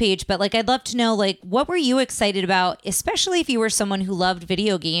Facebook page, but like I'd love to know, like, what were you excited about, especially if you were someone who loved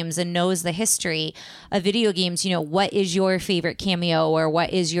video games and knows the history of video games. What is your favorite cameo, or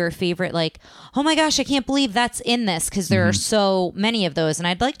what is your favorite, like, oh my gosh, I can't believe that's in this, because there are so many of those, and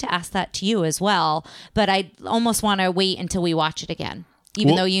I'd like to ask that to you as well, but I almost want to wait until we watch it again,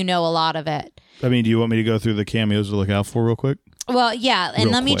 even though you know a lot of it. I mean, do you want me to go through the cameos to look out for real quick? Well, yeah, and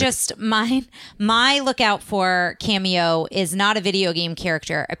let me just, my lookout for cameo is not a video game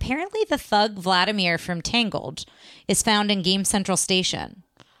character. Apparently the thug Vladimir from Tangled is found in Game Central Station.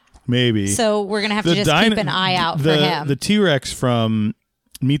 Maybe. So we're going to have to just keep an eye out for him. The T-Rex from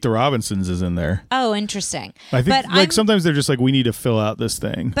Meet the Robinsons is in there. Oh, interesting. I think sometimes they're just like, we need to fill out this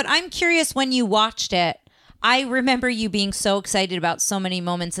thing. But I'm curious, when you watched it, I remember you being so excited about so many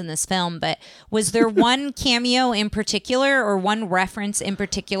moments in this film, but was there one cameo in particular or one reference in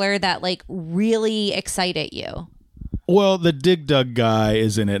particular that like really excited you? Well, the Dig Dug guy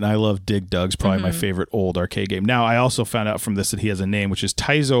is in it, and I love Dig Dug's probably my favorite old arcade game. Now, I also found out from this that he has a name, which is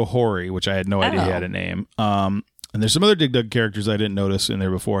Taizo Hori, which I had no idea he had a name. And there's some other Dig Dug characters I didn't notice in there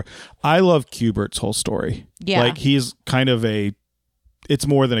before. I love Q*bert's whole story. Yeah. Like, he's kind of it's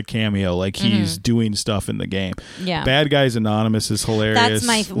more than a cameo. Like, he's doing stuff in the game. Yeah. Bad Guys Anonymous is hilarious.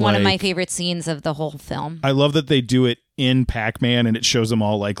 That's one of my favorite scenes of the whole film. I love that they do it in Pac-Man, and it shows them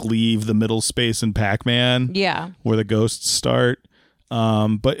all like leave the middle space in Pac-Man. Yeah. Where the ghosts start.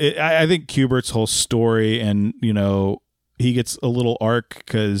 But I think Q*bert's whole story, and, he gets a little arc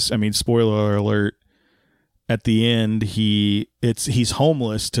because, I mean, spoiler alert, at the end, he's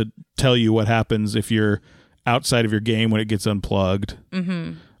homeless to tell you what happens if you're outside of your game when it gets unplugged.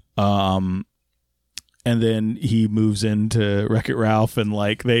 And then he moves into Wreck-It Ralph, and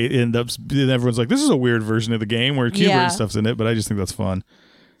like they end up, everyone's like, this is a weird version of the game where Q*bert stuff's in it, but I just think that's fun.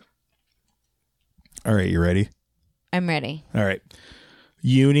 All right, you ready? I'm ready. All right.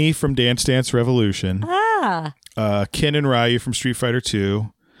 Uni from Dance Dance Revolution. Ken and Ryu from Street Fighter 2.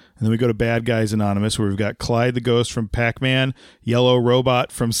 And then we go to Bad Guys Anonymous, where we've got Clyde the Ghost from Pac-Man, Yellow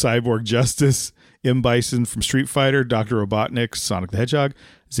Robot from Cyborg Justice, M. Bison from Street Fighter, Dr. Robotnik, Sonic the Hedgehog,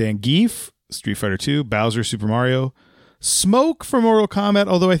 Zangief, Street Fighter 2, Bowser, Super Mario, Smoke from Mortal Kombat,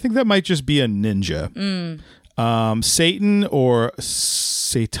 although I think that might just be a ninja. Satan or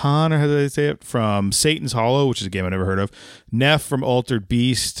Satan, or how do they say it, from Satan's Hollow, which is a game I've never heard of. Neff from Altered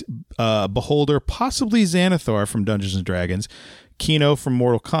Beast, Beholder, possibly Xanathar from Dungeons & Dragons, Kano from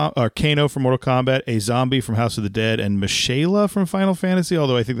Mortal Kombat, a zombie from House of the Dead, and Michaela from Final Fantasy,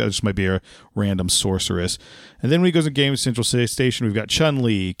 although I think that just might be a random sorceress. And then when we go to Game Central Station, we've got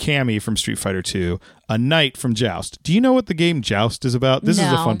Chun-Li, Cammy from Street Fighter 2, a knight from Joust. Do you know what the game Joust is about? This is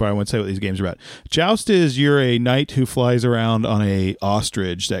the fun part. I want to tell you what these games are about. Joust is you're a knight who flies around on a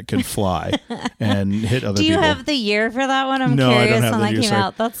ostrich that can fly and hit other people. Do you have the year for that one? I'm No, I don't curious have when the that year, came sorry.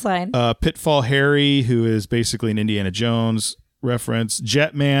 out. That's fine. Pitfall Harry, who is basically an Indiana Jones reference.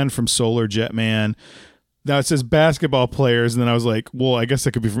 Jetman from Solar Jetman. Now it says basketball players, and then I was like, well, I guess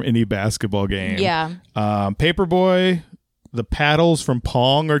that could be from any basketball game. Yeah. Paperboy, the paddles from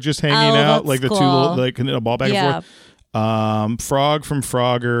Pong are just hanging out, like the cool. two little, like a ball back Yeah. and forth. Frog from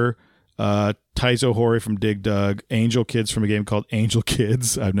Frogger, Taizo Hori from Dig Dug, Angel Kids from a game called Angel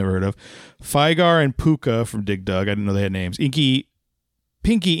Kids, I've never heard of. Fygar and Puka from Dig Dug, I didn't know they had names.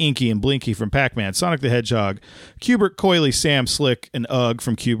 Pinky, Inky, and Blinky from Pac-Man, Sonic the Hedgehog, Cubert, Coily, Sam, Slick, and Ugg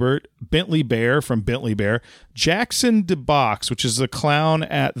from Cubert, Bentley Bear from Bentley Bear, Jackson DeBox, which is a clown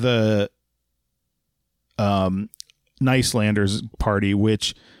at the Nicelanders party,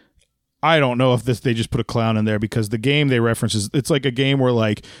 which I don't know if they just put a clown in there, because the game they reference it's like a game where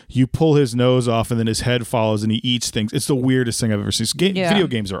like you pull his nose off and then his head follows and he eats things. It's the weirdest thing I've ever seen. Video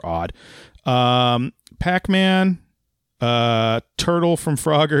games are odd. Pac-Man, Turtle from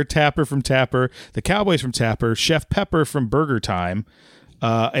Frogger, Tapper from Tapper, the Cowboys from Tapper, Chef Pepper from Burger Time,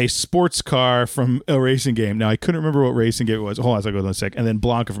 a sports car from a racing game. Now, I couldn't remember what racing game it was. Hold on, I'll go in a sec. And then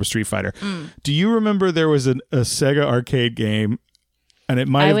Blanca from Street Fighter. Do you remember there was a Sega arcade game? And it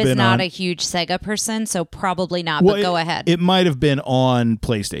might have been I was not a huge Sega person, so probably not, but go ahead. It might have been on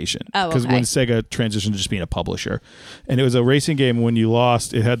PlayStation. Oh, okay. Because when Sega transitioned to just being a publisher. And it was a racing game. When you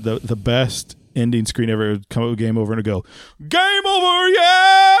lost, it had the best ending screen ever. It would come up with game over and it'd go, game over,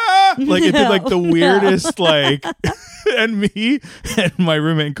 yeah! Like it did like the weirdest like and me and my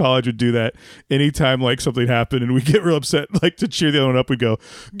roommate in college would do that anytime like something happened and we get real upset, like to cheer the other one up, we'd go,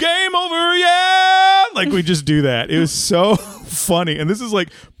 game over, yeah! Like we just do that. It was so funny. And this is like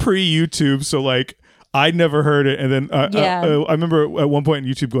pre-YouTube, so like I'd never heard it, and then I remember at one point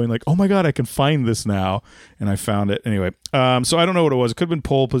in YouTube going like, "Oh my god, I can find this now," and I found it anyway. So I don't know what it was. It could have been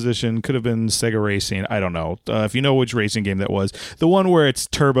Pole Position, could have been Sega Racing. I don't know. If you know which racing game that was, the one where it's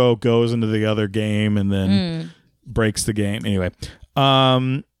Turbo goes into the other game and then breaks the game. Anyway,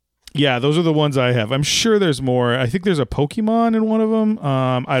 yeah, those are the ones I have. I'm sure there's more. I think there's a Pokemon in one of them.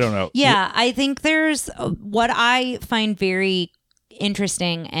 I don't know. Yeah, I think there's what I find very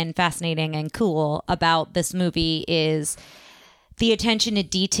interesting and fascinating and cool about this movie is the attention to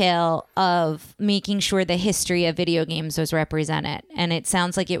detail of making sure the history of video games was represented. And it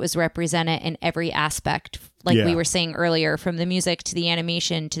sounds like it was represented in every aspect, like we were saying earlier, from the music to the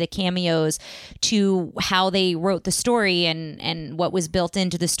animation to the cameos to how they wrote the story and what was built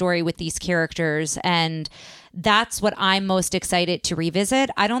into the story with these characters. And that's what I'm most excited to revisit.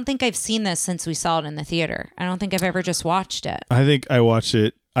 I don't think I've seen this since we saw it in the theater. I don't think I've ever just watched it. I think I watched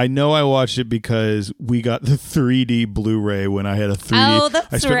it. I know I watched it because we got the 3D Blu-ray when I had a 3D. Oh,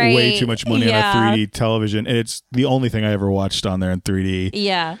 that's I spent right. way too much money on a 3D television, and it's the only thing I ever watched on there in 3D.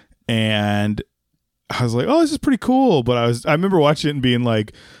 Yeah. And I was like, "Oh, this is pretty cool." But I remember watching it and being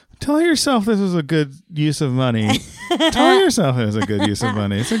like, "Tell yourself this was a good use of money. Tell yourself it was a good use of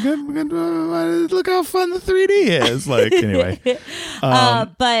money. It's a good look how fun the 3D is." Like anyway,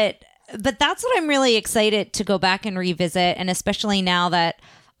 but that's what I'm really excited to go back and revisit, and especially now that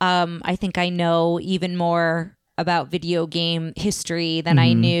I think I know even more about video game history than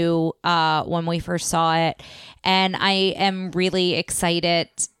I knew when we first saw it, and I am really excited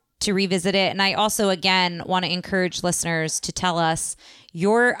to revisit it. And I also, again, want to encourage listeners to tell us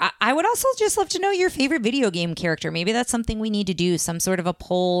I would also just love to know your favorite video game character. Maybe that's something we need to do, some sort of a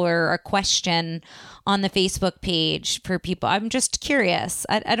poll or a question on the Facebook page for people. I'm just curious.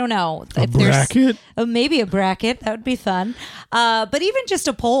 I don't know. A bracket? Maybe a bracket. That would be fun. But even just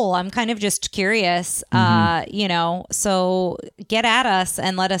a poll, I'm kind of just curious, so get at us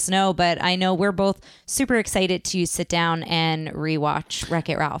and let us know. But I know we're both super excited to sit down and rewatch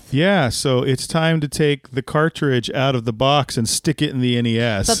Wreck-It Ralph. Yeah, so it's time to take the cartridge out of the box and stick it in the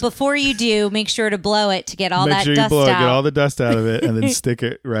NES. But before you do, make sure to blow it to get all that dust out. Make sure you blow it, get all the dust out of it, and then stick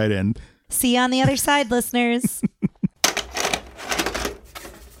it right in. See you on the other side, listeners.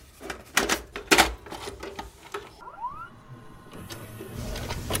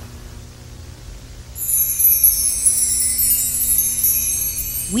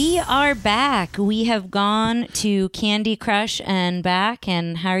 We are back. We have gone to Candy Crush and back.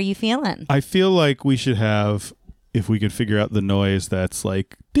 And how are you feeling? I feel like we should have, if we could figure out the noise that's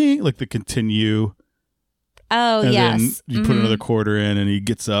like ding, like the continue. Oh, and yes. then you put another quarter in and he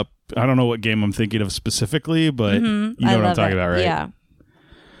gets up. I don't know what game I'm thinking of specifically, but you know what I'm talking about, right? Yeah.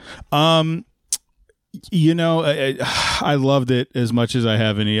 I loved it as much as I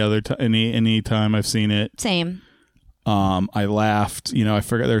have any time I've seen it. Same. I laughed. I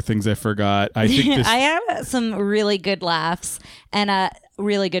forgot, there are things I forgot. I think I had some really good laughs and a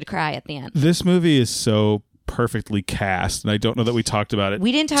really good cry at the end. This movie is so perfectly cast, and I don't know that we talked about it.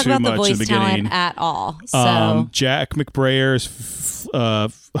 We didn't talk about the voice talent at all. So Jack McBrayer is I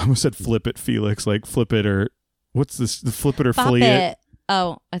almost said Flip It Felix, like Flip It, or what's this? The Flip It or Flee It?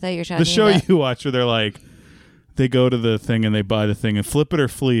 Oh, I thought you were talking the show about you watch where they're like, they go to the thing and they buy the thing and flip it or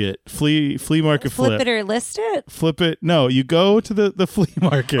flee it. Flea market flip. Flip it or list it? Flip it. No, you go to the flea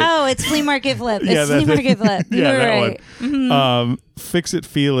market. Oh, it's flea market flip. It's flea market flip. Yeah, that right. one. Mm-hmm. Fix It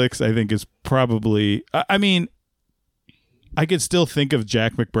Felix, I think, is probably, I mean, I could still think of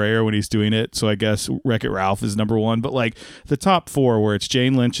Jack McBrayer when he's doing it, so I guess Wreck-It Ralph is number one. But like the top four, where it's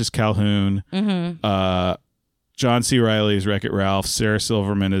Jane Lynch as Calhoun, John C. Reilly as Wreck-It Ralph, Sarah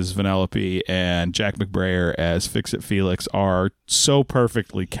Silverman as Vanellope, and Jack McBrayer as Fix It Felix are so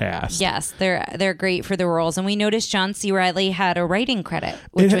perfectly cast. Yes, they're great for the roles. And we noticed John C. Reilly had a writing credit.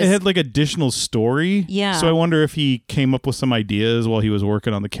 It had like additional story. Yeah. So I wonder if he came up with some ideas while he was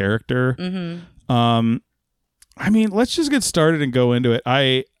working on the character. I mean, let's just get started and go into it.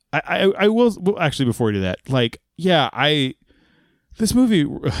 I will actually, before we do that, this movie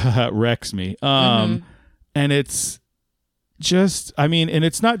wrecks me. And it's just, I mean, and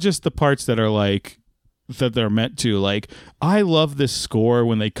it's not just the parts that are like, that they're meant to. Like, I love this score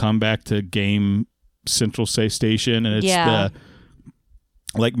when they come back to Game Central Station, and it's the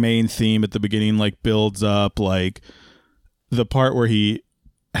like main theme at the beginning, like builds up, like the part where he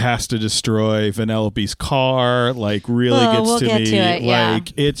has to destroy Vanellope's car, like really gets to me. To it,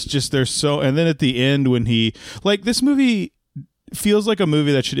 like, it's just, there's so, and then at the end when he, like, this movie feels like a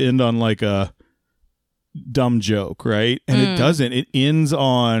movie that should end on like a dumb joke, right? And it doesn't. It ends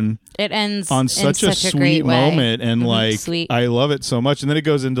on such a sweet moment, and like sweet. I love it so much. And then it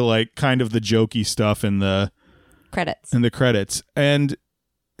goes into like kind of the jokey stuff in the credits. And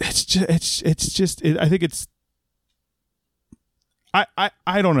it's just I think it's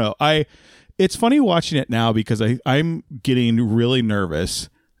I don't know. It's funny watching it now because I'm getting really nervous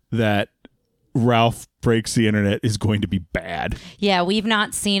that Ralph Breaks the Internet is going to be bad. Yeah, we've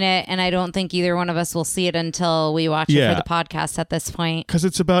not seen it, and I don't think either one of us will see it until we watch it for the podcast at this point. Because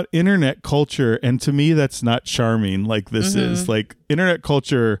it's about internet culture, and to me, that's not charming like this is. Like, internet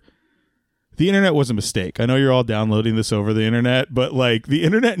culture, the internet was a mistake. I know you're all downloading this over the internet, but like the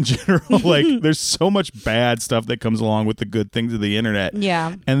internet in general, like there's so much bad stuff that comes along with the good things of the internet.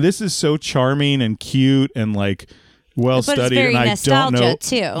 Yeah. And this is so charming and cute and like well studied, it's very and I don't know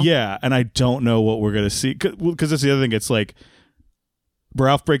too. Yeah, and I don't know what we're gonna see because that's the other thing. It's like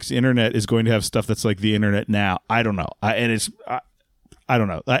Ralph Breaks the Internet is going to have stuff that's like the internet now. I don't know, I don't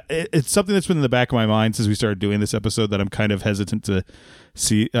know. It's something that's been in the back of my mind since we started doing this episode that I'm kind of hesitant to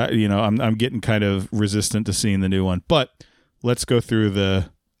see. I'm getting kind of resistant to seeing the new one. But let's go through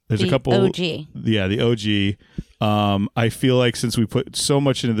there's a couple OG. Yeah, the OG. I feel like since we put so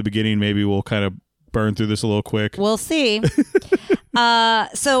much into the beginning, maybe we'll kind of burn through this a little quick. We'll see. So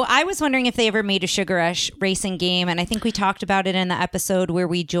I was wondering if they ever made a Sugar Rush racing game, and I think we talked about it in the episode where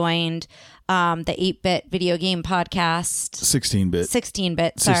we joined the 8-bit video game podcast. 16-bit.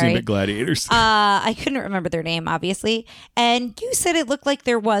 16-bit, sorry. 16-bit gladiators. I couldn't remember their name, obviously. And you said it looked like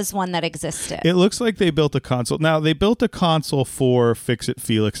there was one that existed. It looks like they built a console. Now, they built a console for Fix It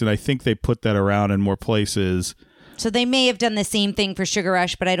Felix, and I think they put that around in more places. So they may have done the same thing for Sugar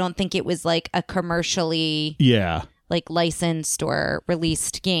Rush, but I don't think it was like a commercially like licensed or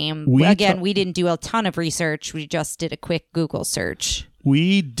released game. We didn't do a ton of research. We just did a quick Google search.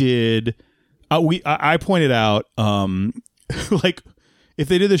 We did. I pointed out like if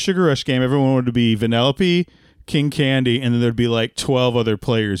they did the Sugar Rush game, everyone would be Vanellope, King Candy, and then there'd be like 12 other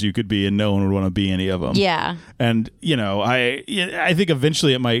players you could be, and no one would want to be any of them. Yeah. And I think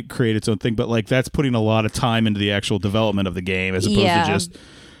eventually it might create its own thing, but like that's putting a lot of time into the actual development of the game as opposed to just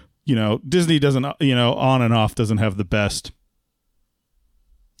Disney doesn't on and off doesn't have the best.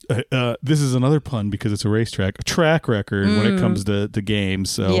 This is another pun because it's a racetrack, a track record when it comes to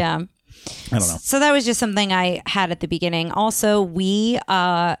games. So yeah. I don't know. So that was just something I had at the beginning. Also, we,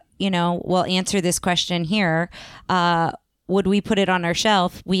 we'll answer this question here. would we put it on our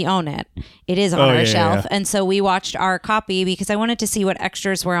shelf? We own it. It is on our shelf. And so we watched our copy because I wanted to see what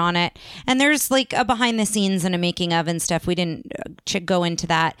extras were on it. And there's like a behind the scenes and a making of and stuff. We didn't go into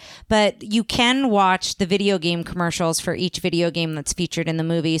that. But you can watch the video game commercials for each video game that's featured in the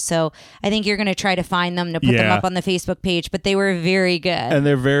movie. So I think you're going to try to find them to put them up on the Facebook page. But they were very good. And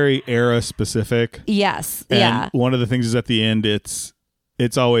they're very era specific. Yes. And one of the things is at the end, it's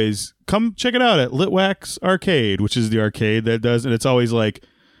always come check it out at Litwax Arcade, which is the arcade that does, and it's always like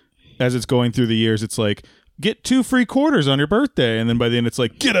as it's going through the years, it's like get 2 free quarters on your birthday, and then by the end it's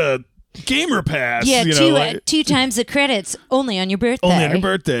like get a gamer pass. Yeah, two times the credits only on your birthday. Only on your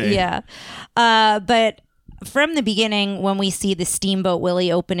birthday. Yeah, but. From the beginning, when we see the Steamboat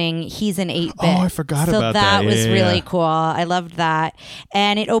Willie opening, he's an 8-bit. Oh, I forgot about that. So that was really cool. I loved that.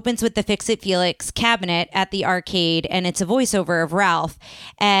 And it opens with the Fix-It Felix cabinet at the arcade, and it's a voiceover of Ralph.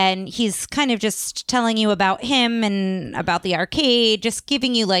 And he's kind of just telling you about him and about the arcade, just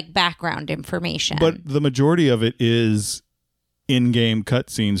giving you like background information. But the majority of it is in-game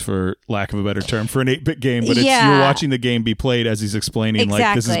cutscenes, for lack of a better term, for an 8-bit game, but you're watching the game be played as he's explaining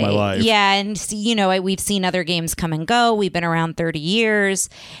like this is my life. Yeah, and we've seen other games come and go. We've been around 30 years,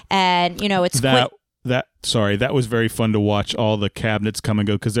 and it's that was very fun to watch all the cabinets come and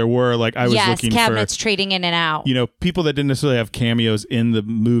go, because there were like I was looking cabinets for trading in and out. People that didn't necessarily have cameos in the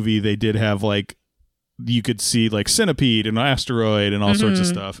movie. They did have like you could see like Centipede and Asteroid and all sorts of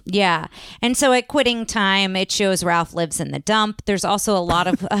stuff. Yeah. And so at quitting time, it shows Ralph lives in the dump. There's also a lot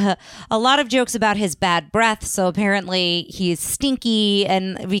of jokes about his bad breath. So apparently he's stinky,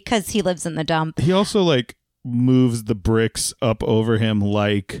 and because he lives in the dump. He also like moves the bricks up over him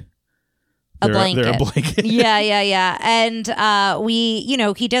like a blanket. They're a blanket. Yeah. And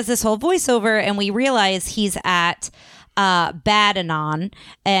he does this whole voiceover, and we realize he's at Bad-Anon,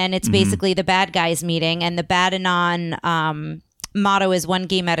 and it's basically the bad guys meeting, and the Bad-Anon motto is one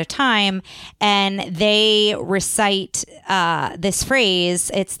game at a time, and they recite this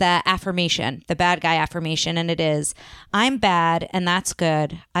phrase. It's the affirmation, the bad guy affirmation, and it is, I'm bad and that's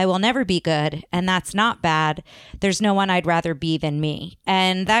good. I will never be good and that's not bad. There's no one I'd rather be than me.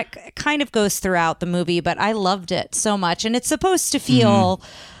 And that kind of goes throughout the movie, but I loved it so much, and it's supposed to feel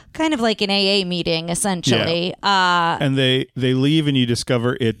kind of like an AA meeting, essentially. Yeah. And they leave, and you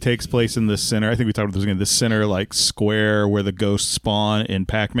discover it takes place in the center. I think we talked about this again. The center, like square where the ghosts spawn in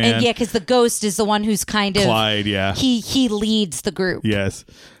Pac-Man. And because the ghost is the one who's kind of Clyde. Yeah, he leads the group. Yes.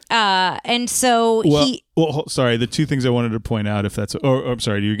 And so sorry. The 2 things I wanted to point out, if that's, I'm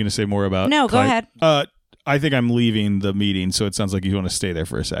sorry. You're going to say more about? No, Clyde? go ahead. I think I'm leaving the meeting, so it sounds like you want to stay there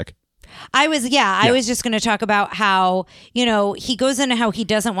for a sec. I was just going to talk about how, he goes into how he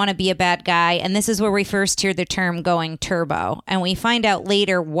doesn't want to be a bad guy. And this is where we first hear the term going turbo. And we find out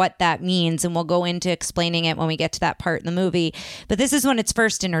later what that means. And we'll go into explaining it when we get to that part in the movie. But this is when it's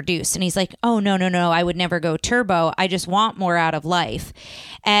first introduced. And he's like, oh, no, I would never go turbo. I just want more out of life.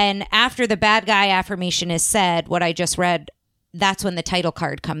 And after the bad guy affirmation is said, what I just read, that's when the title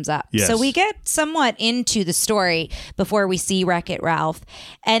card comes up. Yes. So we get somewhat into the story before we see Wreck-It Ralph.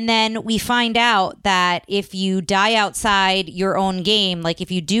 And then we find out that if you die outside your own game, like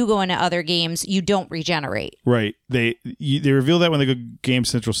if you do go into other games, you don't regenerate. Right. They reveal that when they go Game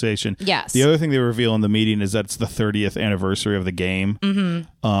Central Station. Yes. The other thing they reveal in the meeting is that it's the 30th anniversary of the game. Mm-hmm.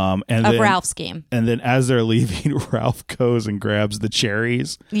 Of Ralph's game. And then as they're leaving, Ralph goes and grabs the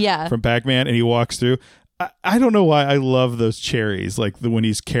cherries from Pac-Man, and he walks through. I don't know why I love those cherries, like when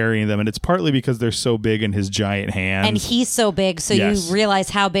he's carrying them, and it's partly because they're so big in his giant hands. And he's so big, so you realize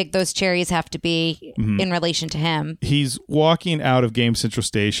how big those cherries have to be in relation to him. He's walking out of Game Central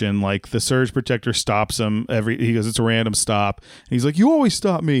Station, like the surge protector stops him. He goes, it's a random stop. And he's like, you always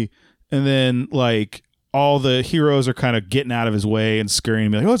stop me. And then like all the heroes are kind of getting out of his way and scurrying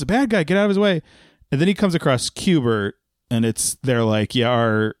and be like, oh, it's a bad guy, get out of his way. And then he comes across Q*bert, and they're like,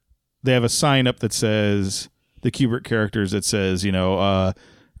 they have a sign up that says, the Q*bert characters that says,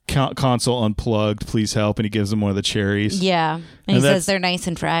 console unplugged, please help. And he gives them one of the cherries. Yeah. And he says they're nice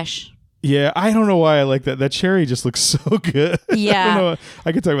and fresh. Yeah. I don't know why I like that. That cherry just looks so good. Yeah. I don't know.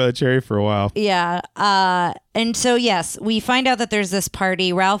 I could talk about that cherry for a while. Yeah. And so, yes, we find out that there's this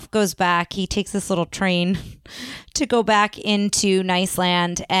party. Ralph goes back. He takes this little train to go back into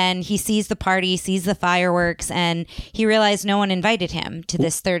Niceland, and he sees the party, sees the fireworks, and he realized no one invited him to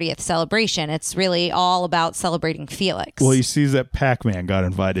this 30th celebration. It's really all about celebrating Felix. Well, he sees that Pac-Man got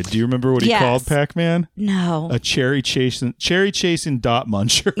invited. Do you remember what he called Pac-Man? No. A cherry chasing dot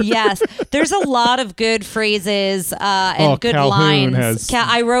muncher. Yes. There's a lot of good phrases and good Calhoun lines.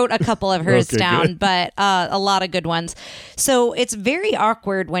 I wrote a couple of hers down, good. But a lot of good ones. So it's very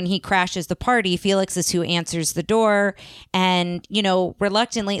awkward when he crashes the party. Felix is who answers the door. door and,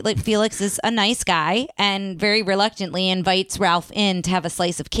 reluctantly, like Felix is a nice guy and very reluctantly invites Ralph in to have a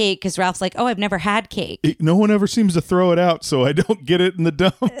slice of cake because Ralph's like, oh, I've never had cake. No one ever seems to throw it out, so I don't get it in the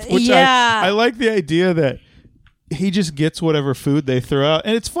dump. Which I like the idea that he just gets whatever food they throw out.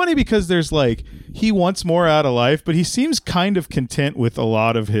 And it's funny because there's like, he wants more out of life, but he seems kind of content with a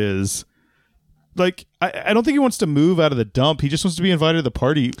lot of his... Like, I don't think he wants to move out of the dump. He just wants to be invited to the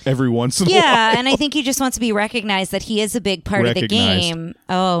party every once in a while. Yeah, and I think he just wants to be recognized that he is a big part of the game.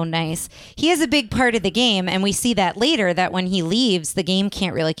 Oh, nice. He is a big part of the game, and we see that later, that when he leaves, the game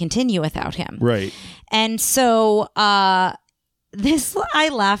can't really continue without him. Right. And so... this I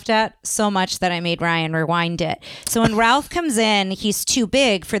laughed at so much that I made Ryan rewind it. So when Ralph comes in, he's too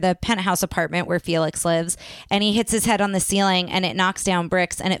big for the penthouse apartment where Felix lives, and he hits his head on the ceiling and it knocks down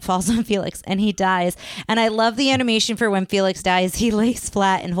bricks and it falls on Felix and he dies. And I love the animation for when Felix dies. He lays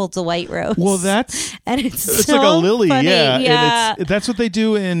flat and holds a white rose. Well, it's so like a lily, funny. Yeah. And that's what they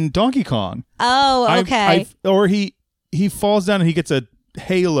do in Donkey Kong. Oh, okay. Or he falls down and he gets a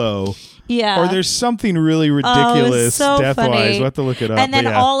halo. Yeah. Or there's something really ridiculous death-wise. We'll have to look it up. And then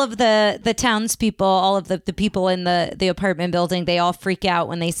all of the townspeople, all of the people in the apartment building, they all freak out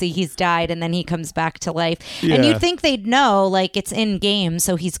when they see he's died and then he comes back to life. Yeah. And you'd think they'd know, like, it's in game,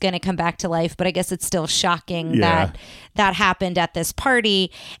 so he's going to come back to life. But I guess it's still shocking that happened at this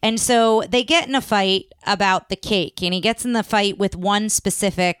party. And so they get in a fight about the cake. And he gets in the fight with one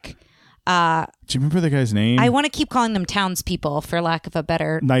specific... do you remember the guy's name? I want to keep calling them townspeople for lack of a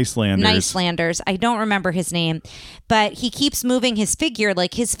better... Nicelanders. I don't remember his name, but he keeps moving his figure.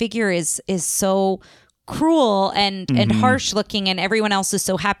 Like, his figure is so cruel and harsh looking, and everyone else is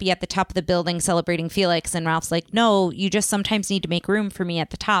so happy at the top of the building celebrating Felix, and Ralph's like, no, you just sometimes need to make room for me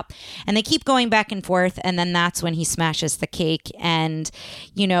at the top. And they keep going back and forth, and then that's when he smashes the cake, and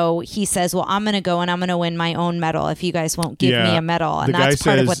he says, well, I'm gonna go and I'm gonna win my own medal if you guys won't give me a medal. And that's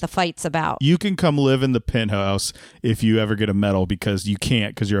part of what the fight's about. You can come live in the penthouse if you ever get a medal, because you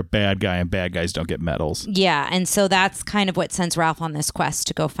can't, because you're a bad guy and bad guys don't get medals. Yeah, and so that's kind of what sends Ralph on this quest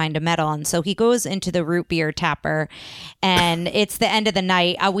to go find a medal. And so he goes into the root beer tapper, and it's the end of the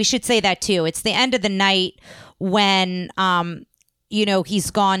night. We should say that too. It's the end of the night when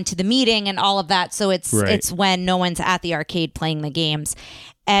he's gone to the meeting and all of that. So it's when no one's at the arcade playing the games.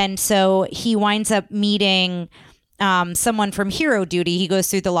 And so he winds up meeting someone from Hero Duty. He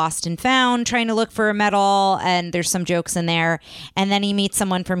goes through the Lost and Found trying to look for a medal, and there's some jokes in there. And then he meets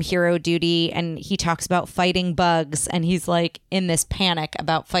someone from Hero Duty, and he talks about fighting bugs, and he's like in this panic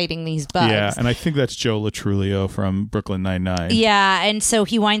about fighting these bugs. Yeah, and I think that's Joe Latrulio from Brooklyn Nine-Nine. Yeah, and so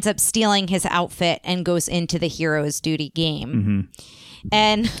he winds up stealing his outfit and goes into the Heroes Duty game. Mm-hmm.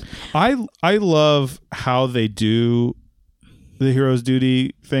 And I love how they do the Heroes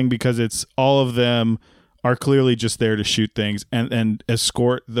Duty thing, because it's all of them are clearly just there to shoot things and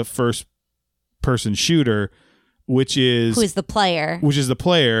escort the first person shooter, who is the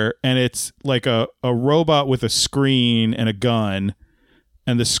player, and it's like a robot with a screen and a gun,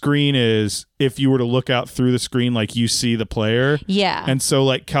 and the screen is, if you were to look out through the screen, like, you see the player. Yeah. And so,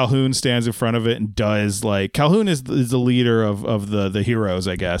 like, Calhoun stands in front of it and does, like, Calhoun is the leader of the heroes,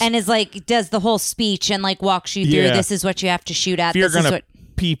 I guess, and is like, does the whole speech and like walks you through, this is what you have to shoot at. If you're gonna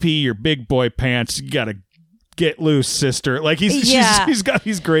pee your big boy pants, you gotta get loose, sister. Like, she's got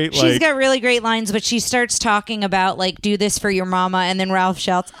these great, like, she's got really great lines, but she starts talking about, like, do this for your mama, and then Ralph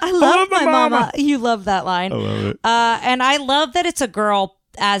shouts, I love my mama. You love that line. I love it. And I love that it's a girl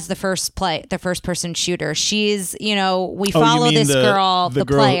as the first person shooter. She's, we follow this girl, the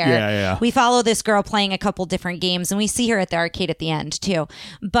player. Yeah. We follow this girl playing a couple different games, and we see her at the arcade at the end too.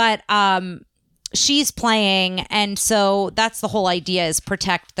 But she's playing, and so that's the whole idea, is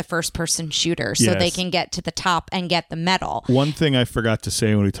protect the first person shooter so they can get to the top and get the medal. One thing I forgot to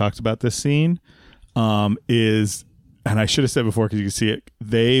say when we talked about this scene is, and I should have said before because you can see it,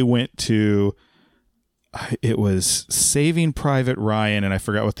 they went to, it was Saving Private Ryan, and I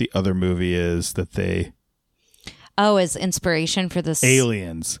forgot what the other movie is that they... Oh, as inspiration for this...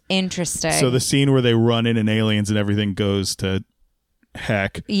 Aliens. Interesting. So the scene where they run in and aliens and everything goes to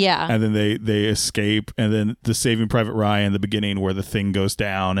heck. Yeah. And then they escape, and then the Saving Private Ryan, the beginning where the thing goes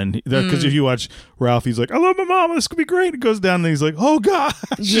down, and because if you watch Ralph, he's like, I love my mama, this could be great. It goes down and he's like, oh gosh.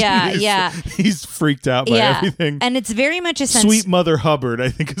 Yeah. He's freaked out by everything. And it's very much a Sweet Mother Hubbard, I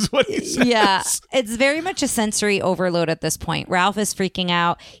think is what he says. Yeah. It's very much a sensory overload at this point. Ralph is freaking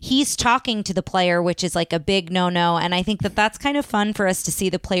out. He's talking to the player, which is like a big no-no, and I think that that's kind of fun for us to see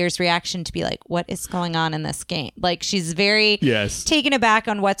the player's reaction, to be like, what is going on in this game? Like, she's very taken taken aback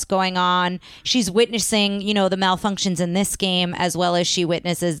on what's going on. She's witnessing, the malfunctions in this game, as well as she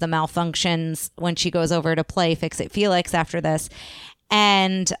witnesses the malfunctions when she goes over to play Fix-It Felix after this.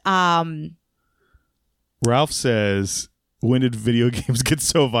 And Ralph says, when did video games get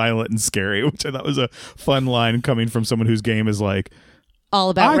so violent and scary? Which I thought was a fun line coming from someone whose game is like, all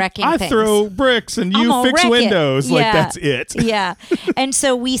about wrecking I things. throw bricks and you fix windows. Yeah. Like, that's it. Yeah. And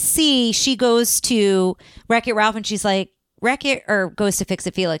so we see she goes to Wreck-It Ralph and she's like, goes to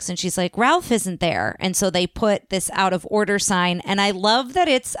Fix-It Felix and she's like, Ralph isn't there. And so they put this out of order sign. And I love that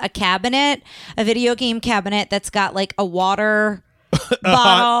it's a cabinet, a video game cabinet that's got like a water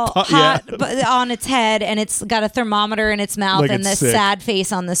bottle on its head, and it's got a thermometer in its mouth, like and this sad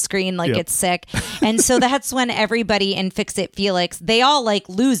face on the screen like it's sick. And so that's when everybody in Fix-It Felix, they all like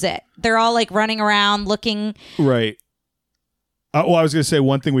lose it. They're all like running around looking. Right. Well, I was going to say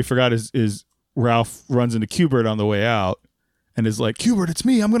one thing we forgot is Ralph runs into Q*bert on the way out and is like, Q*bert, it's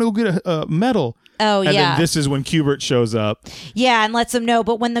me. I'm going to go get a medal. Oh, and yeah. then this is when Q*bert shows up. Yeah, and lets him know.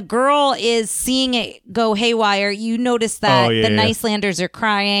 But when the girl is seeing it go haywire, you notice that the Nicelanders are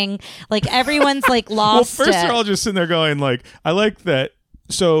crying. Like, everyone's, like, lost Well, first they're all just sitting there going, like, I like that.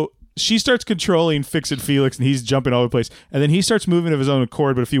 So she starts controlling Fix-It Felix, and he's jumping all over the place. And then he starts moving of his own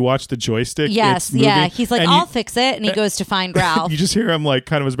accord, but if you watch the joystick, it's moving. He's like, I'll fix it, and he goes to find Ralph. You just hear him, like,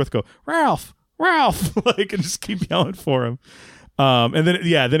 kind of his breath go, Ralph, like, and just keep yelling for him. And then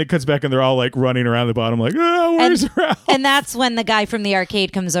it cuts back and they're all like running around the bottom like, oh, where's Ralph? And that's when the guy from the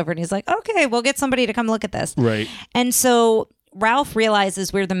arcade comes over and he's like, okay, we'll get somebody to come look at this. Right. And so Ralph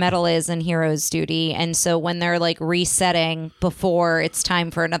realizes where the medal is in Hero's Duty. And so when they're like resetting before it's time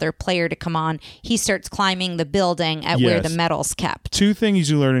for another player to come on, he starts climbing the building at where the medal's kept. Two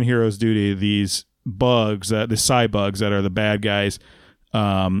things you learn in Hero's Duty, these bugs, the Psy bugs that are the bad guys,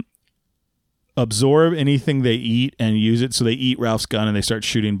 absorb anything they eat and use it. So they eat Ralph's gun and they start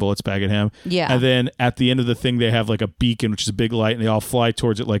shooting bullets back at him. Yeah. And then at the end of the thing, they have like a beacon, which is a big light, and they all fly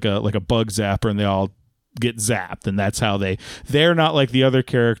towards it like a bug zapper, and they all get zapped. And that's how they're not like the other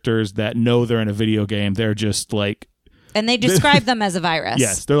characters that know they're in a video game. They're just like, and they describe them as a virus.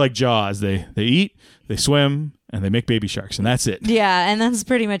 Yes. They're like Jaws. They eat, they swim, and they make baby sharks, and that's it. Yeah, and that's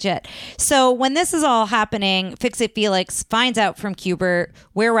pretty much it. So when this is all happening, Fix-It Felix finds out from Q*bert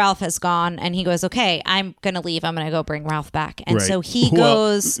where Ralph has gone, and he goes, okay, I'm going to leave. I'm going to go bring Ralph back. And so he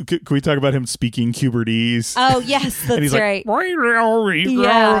goes... Can we talk about him speaking Q*bertese? Oh, yes, that's and he's right. Like,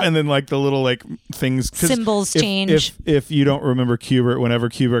 and then like the little like things... Symbols change. If you don't remember Q*bert, whenever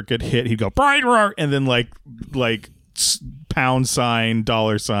Q*bert get hit, he'd go, and then like pound sign,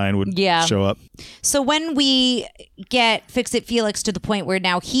 dollar sign would show up. So when we get Fix-It Felix to the point where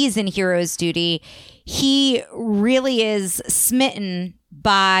now he's in Hero's Duty, he really is smitten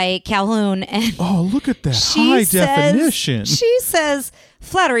by Calhoun. And oh, look at that high definition. She says,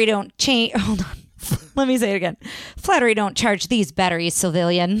 flattery don't change. Hold on. Let me say it again. Flattery don't charge these batteries,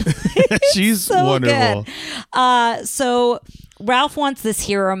 civilian. She's so wonderful. So Ralph wants this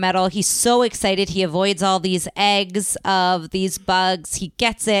hero medal. He's so excited. He avoids all these eggs of these bugs. He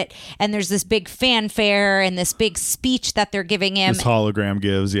gets it. And there's this big fanfare and this big speech that they're giving him. This hologram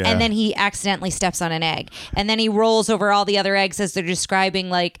gives, yeah. And then he accidentally steps on an egg. And then he rolls over all the other eggs as they're describing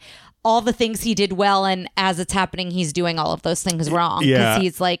like all the things he did well, and as it's happening, he's doing all of those things wrong because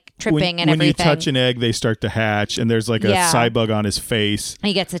he's like tripping and everything. When you touch an egg, they start to hatch, and there's like a Psy bug on his face.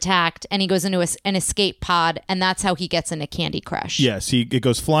 He gets attacked, and he goes into an escape pod, and that's how he gets into Candy Crush. Yes, it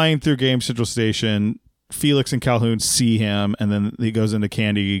goes flying through Game Central Station. Felix and Calhoun see him, and then he goes into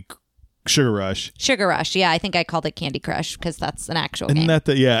Sugar Rush. Sugar Rush, yeah. I think I called it Candy Crush because that's an actual game. Isn't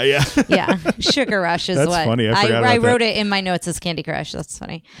that yeah. Yeah, Sugar Rush is that's what. Funny. I wrote it in my notes as Candy Crush. That's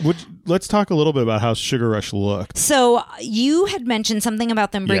funny. Let's talk a little bit about how Sugar Rush looked. So you had mentioned something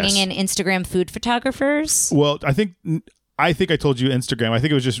about them bringing in Instagram food photographers. Well, I think I told you Instagram. I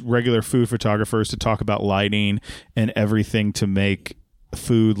think it was just regular food photographers to talk about lighting and everything to make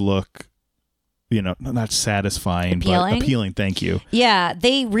food look, not satisfying, but appealing. Thank you. Yeah,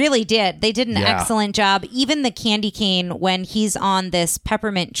 they really did. They did an excellent job. Even the candy cane, when he's on this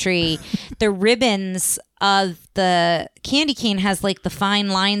peppermint tree, the ribbons of the candy cane has like the fine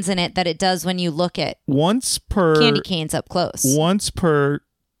lines in it that it does when you look at candy canes up close. Once per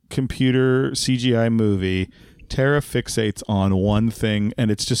computer CGI movie, Tara fixates on one thing, and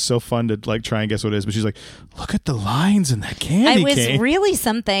it's just so fun to like try and guess what it is. But she's like, "Look at the lines in that candy cane." It was really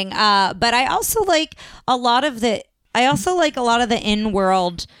something. But I also like a lot of the.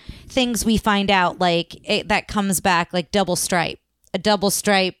 In-world things we find out, like that comes back, like double stripe. A double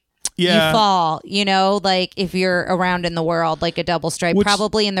stripe you fall, like if you're around in the world, like a double stripe.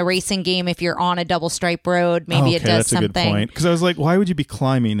 Probably in the racing game, if you're on a double stripe road, maybe it does something. That's a good point. Because I was like, why would you be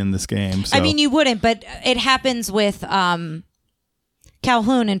climbing in this game? So. I mean, you wouldn't, but it happens with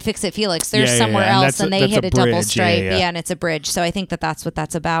Calhoun and Fix It Felix. There's somewhere else, and they hit a double stripe. Yeah, and it's a bridge. So I think that's what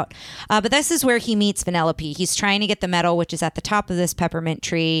that's about. But this is where he meets Vanellope. He's trying to get the medal, which is at the top of this peppermint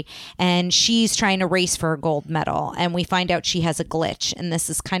tree, and she's trying to race for a gold medal. And we find out she has a glitch, and this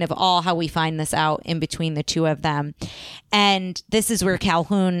is kind of all how we find this out in between the two of them. And this is where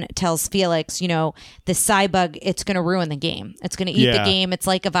Calhoun tells Felix, the Cybug, it's going to ruin the game. It's going to eat the game. It's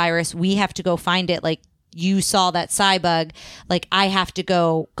like a virus. We have to go find it. Like, you saw that Cybug, like, I have to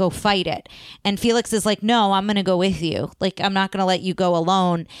go fight it. And Felix is like, no, I'm going to go with you. Like, I'm not going to let you go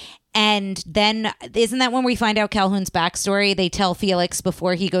alone. And then, isn't that when we find out Calhoun's backstory? They tell Felix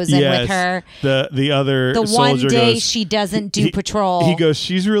before he goes in with her. The one day goes, she doesn't do patrol. He goes,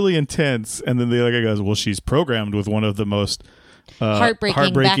 she's really intense. And then the other guy goes, well, she's programmed with one of the most heartbreaking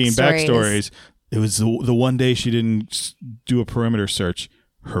backstories. It was the one day she didn't do a perimeter search,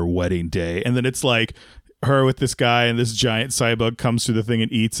 her wedding day. And then it's like her with this guy, and this giant Cybug comes through the thing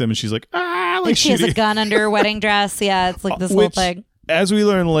and eats him, and she's like, ah! Like, she has a gun under her wedding dress. Yeah, it's like this whole thing. As we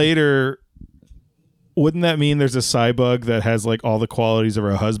learn later, wouldn't that mean there's a Cybug that has like all the qualities of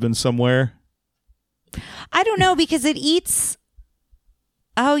her husband somewhere? I don't know, because it eats...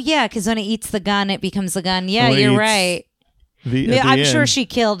 Oh, yeah, because when it eats the gun, it becomes a gun. Yeah, you're right. I'm sure she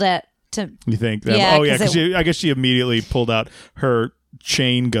killed it. You think? That, yeah, because I guess she immediately pulled out her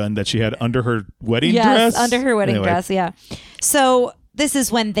chain gun that she had under her wedding dress. Yes, under her wedding dress, yeah. So this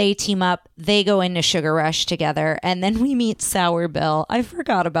is when they team up. They go into Sugar Rush together, and then we meet Sour Bill. I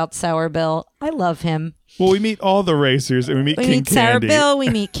forgot about Sour Bill. I love him. Well, we meet all the racers, and we meet King Candy. Sour Bill, we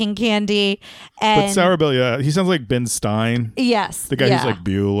meet King Candy. And but Sour Bill, yeah, he sounds like Ben Stein. Yes. The guy who's like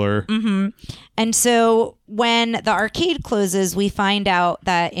Bueller. Mm-hmm. And so when the arcade closes, we find out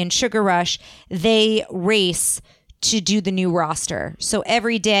that in Sugar Rush, they race to do the new roster. So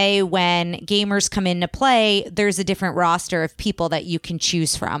every day when gamers come in to play, there's a different roster of people that you can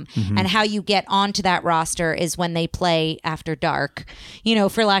choose from. Mm-hmm. And how you get onto that roster is when they play after dark,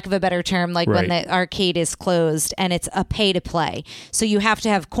 for lack of a better term, like when the arcade is closed, and it's a pay to play. So you have to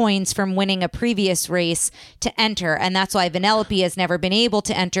have coins from winning a previous race to enter. And that's why Vanellope has never been able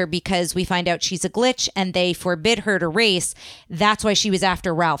to enter, because we find out she's a glitch and they forbid her to race. That's why she was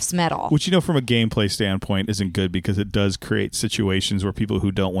after Ralph's medal. Which, from a gameplay standpoint isn't good, because it does create situations where people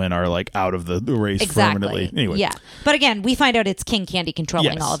who don't win are like out of the race permanently. Anyway. Yeah. But again, we find out it's King Candy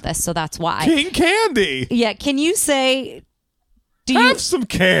controlling all of this, so that's why. King Candy! Yeah, can you say... Have some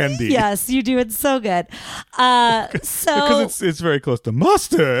candy. Yes, you do. It's so good. Because it's very close to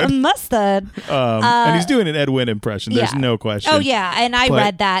mustard. Mustard. And he's doing an Ed Wynn impression. There's no question. Oh, yeah. And I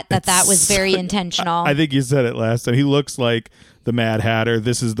read that was very intentional. I think you said it last time. He looks like the Mad Hatter.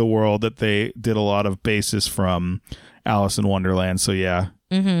 This is the world that they did a lot of basis from Alice in Wonderland. So, yeah.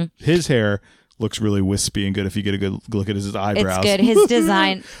 Mm-hmm. His hair looks really wispy and good if you get a good look at his eyebrows. It's good. His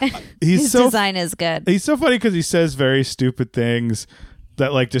design design is good. He's so funny because he says very stupid things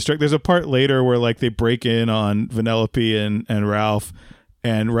that like distract. There's a part later where like they break in on Vanellope and Ralph,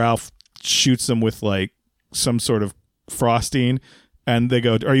 and Ralph shoots them with like some sort of frosting, and they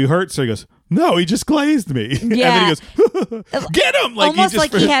go, "Are you hurt?" So he goes, "No, he just glazed me." Yeah. And then he goes, "Get him!" Like almost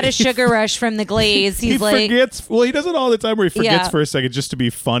like he had a sugar rush from the glaze. He's like, forgets. Well, he does it all the time where he forgets for a second just to be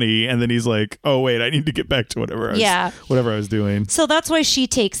funny, and then he's like, "Oh wait, I need to get back to whatever I was doing." So that's why she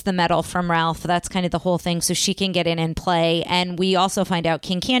takes the medal from Ralph. That's kind of the whole thing, so she can get in and play. And we also find out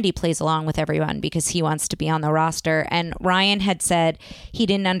King Candy plays along with everyone because he wants to be on the roster. And Ryan had said he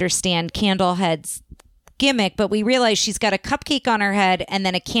didn't understand Candlehead's gimmick, but we realize she's got a cupcake on her head and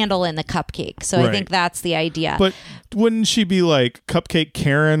then a candle in the cupcake. So I think that's the idea. But wouldn't she be like Cupcake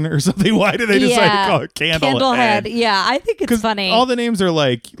Karen or something? Why did they decide to call it Candlehead? Yeah, I think it's funny. All the names are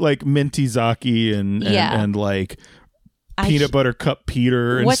like Minty Zaki and like Peanut Butter Cup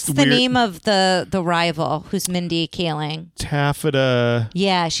Peter. And what's the name of the rival who's Mindy Kaling? Taffeta.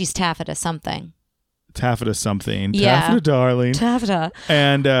 Yeah, she's Taffeta something. Taffeta something. Yeah. Taffeta darling. Taffeta.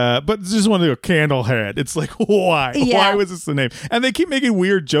 And but just want to go Candlehead. It's like, why? Yeah. Why was this the name? And they keep making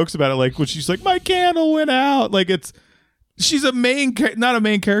weird jokes about it, like when she's like, my candle went out. Like she's a not a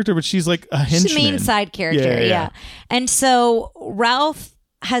main character, but she's like a henchman. She's a main side character, yeah. And so Ralph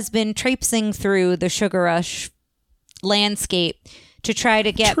has been traipsing through the Sugar Rush landscape to try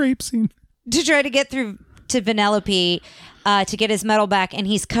to get through to Vanellope. to get his medal back, and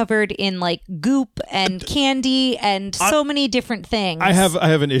he's covered in like goop and candy and so many different things. I have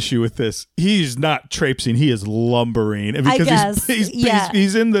an issue with this. He's not traipsing; he is lumbering because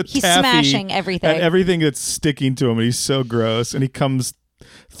he's in the he's taffy smashing everything and everything that's sticking to him, and he's so gross. And he comes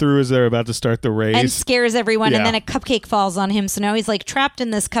through as they're about to start the race and scares everyone, Yeah. and then a cupcake falls on him, so now he's like trapped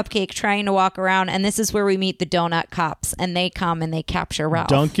in this cupcake trying to walk around, and this is where we meet the donut cops, and they come and they capture Ralph.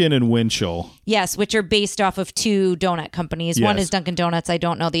 Duncan and Winchell. Yes, which are based off of two donut companies. One Yes. is Dunkin' Donuts. I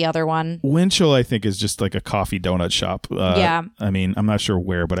don't know the other one. Winchell, I think, is just like a coffee donut shop. Yeah. I mean, I'm not sure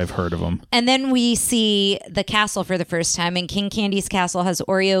where, but I've heard of them. And then we see the castle for the first time, and King Candy's castle has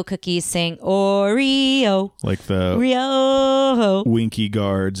Oreo cookies saying Oreo, Like the Oreo Winky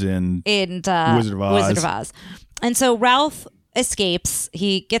guards and in Wizard of Oz. Wizard of Oz. And so Ralph escapes.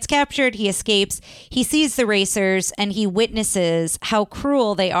 He gets captured. He escapes. He sees the racers and he witnesses how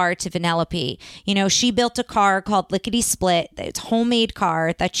cruel they are to Vanellope. You know, she built a car called Lickety Split. It's a homemade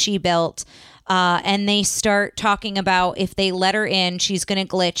car that she built. And they start talking about if they let her in, she's going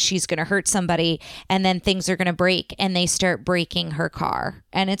to glitch, she's going to hurt somebody, and then things are going to break. And they start breaking her car.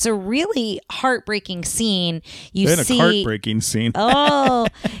 And it's a really heartbreaking scene. You see a heartbreaking scene. Oh,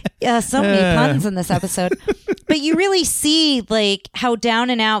 yeah, so many puns in this episode. But you really see like how down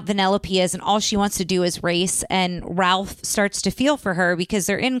and out Vanellope is, and all she wants to do is race. And Ralph starts to feel for her because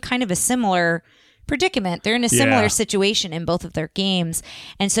they're in kind of a similar predicament. They're in a similar situation in both of their games.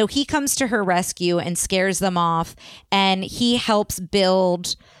 And so he comes to her rescue and scares them off. And he helps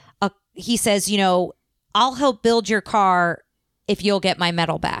build he says, you know, I'll help build your car if you'll get my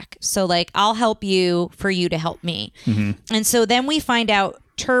medal back. So like, I'll help you for you to help me. Mm-hmm. And so then we find out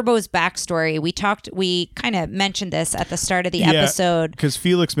Turbo's backstory. We kind of mentioned this at the start of the episode. Because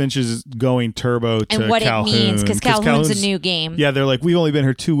Felix mentions going Turbo to and what Calhoun. it means, because Calhoun's a new game. Yeah, they're like, we've only been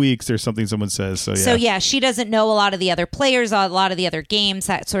here 2 weeks or something someone says. So she doesn't know a lot of the other players, a lot of the other games,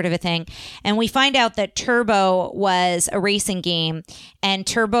 that sort of a thing. And we find out that Turbo was a racing game, and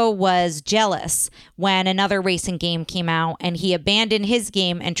Turbo was jealous when another racing game came out, and he abandoned his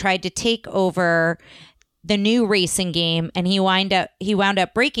game and tried to take over the new racing game, and he wound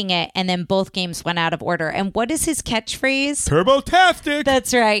up breaking it, and then both games went out of order. And what is his catchphrase? Turbo-tastic!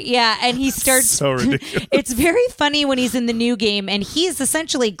 That's right. Yeah, and he starts so ridiculous. It's very funny when he's in the new game, and he's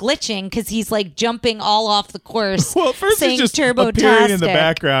essentially glitching because he's like jumping all off the course. Well, first saying it's just Turbo-tastic. appearing in the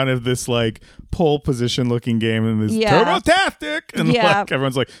background of this like pole position looking game, and this Turbo-tastic, and like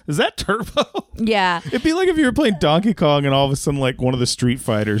everyone's like, is that Turbo? Yeah. It'd be like if you were playing Donkey Kong and all of a sudden like one of the Street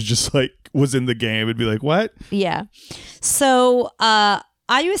Fighters just like was in the game. It'd be like, what? Yeah. So I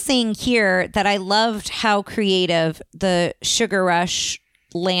was saying here that I loved how creative the Sugar Rush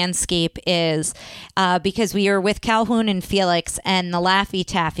landscape is, because we are with Calhoun and Felix and the Laffy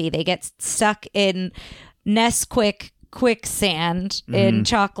Taffy. They get stuck in Nesquik quicksand, in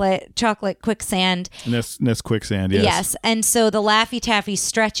chocolate quicksand. Nest quicksand, yes. Yes. And so the Laffy Taffy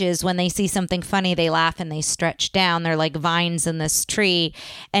stretches when they see something funny, they laugh and they stretch down. They're like vines in this tree.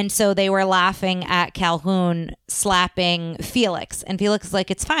 And so they were laughing at Calhoun slapping Felix. And Felix is like,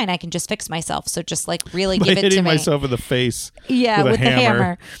 it's fine, I can just fix myself. So just like really give it to me. Hitting myself in the face. Yeah, with the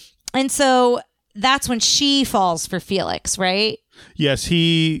hammer. And so that's when she falls for Felix, right? Yes,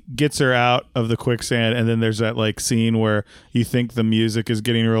 he gets her out of the quicksand, and then there's that like scene where you think the music is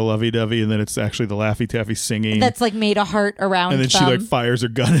getting real lovey-dovey, and then it's actually the Laffy Taffy singing. That's like made a heart around and then them. she like fires her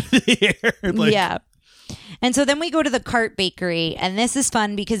gun in the air. Like, yeah. And so then we go to the Cart Bakery, and this is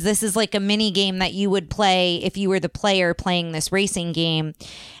fun because this is like a mini game that you would play if you were the player playing this racing game,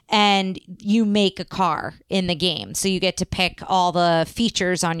 and you make a car in the game. So you get to pick all the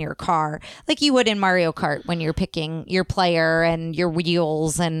features on your car like you would in Mario Kart when you're picking your player and your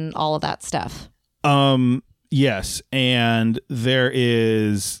wheels and all of that stuff. Yes, and there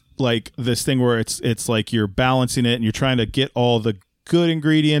is like this thing where it's like you're balancing it and you're trying to get all the good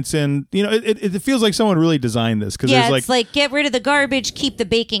ingredients in. You know, it feels like someone really designed this, because there's it's like get rid of the garbage, keep the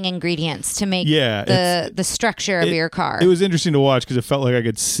baking ingredients to make the structure of your car. It was interesting to watch because it felt like I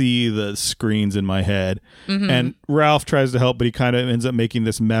could see the screens in my head. Mm-hmm. And Ralph tries to help, but he kind of ends up making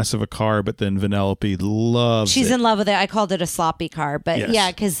this mess of a car. But then Vanellope loves She's it. in love with it. I called it a sloppy car, but Yes.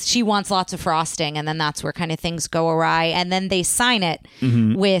 yeah, because she wants lots of frosting, and then that's where kind of things go awry, and then they sign it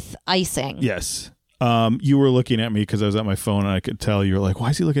with icing. Yes. You were looking at me because I was at my phone, and I could tell you were like,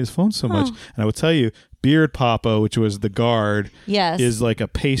 why is he looking at his phone so much? And I would tell you, Beard Papa, which was the guard, is like a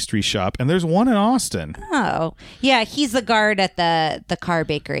pastry shop, and there's one in Austin. Oh, yeah, he's the guard at the car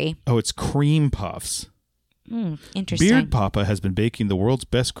bakery. Oh, it's cream puffs. Interesting. Beard Papa has been baking the world's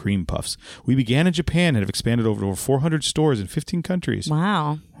best cream puffs. We began in Japan and have expanded over 400 stores in 15 countries.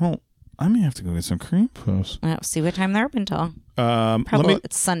 Wow. Well, I may have to go get some cream puffs. Well, see what time they're open till.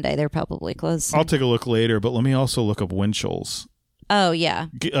 It's Sunday. They're probably closed. I'll take a look later, but let me also look up Winchell's. Oh, yeah.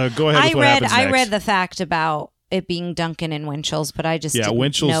 Go ahead with what happens next. I read the fact about it being Dunkin' and Winchell's, but I just didn't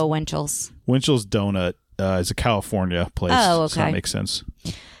know Winchell's. Winchell's Donut is a California place. Oh, okay. So that makes sense.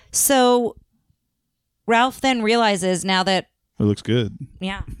 So Ralph then realizes now that... It looks good.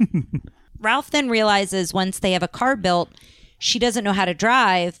 Yeah. Ralph then realizes once they have a car built, she doesn't know how to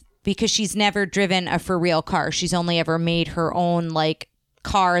drive because she's never driven a for real car. She's only ever made her own like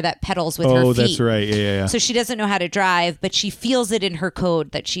car that pedals with her feet. Oh, that's right. Yeah. So she doesn't know how to drive, but she feels it in her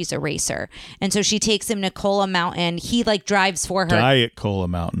code that she's a racer. And so she takes him to Cola Mountain. He like drives for her. Diet Cola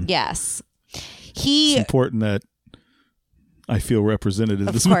Mountain. Yes. It's important that I feel represented in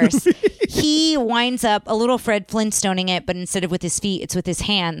this movie. Of course. He winds up a little Fred Flintstoning it, but instead of with his feet, it's with his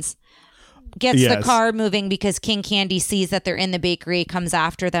hands. Gets the car moving because King Candy sees that they're in the bakery, comes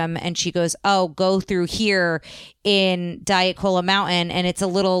after them, and she goes, oh, go through here in Diet Cola Mountain, and it's a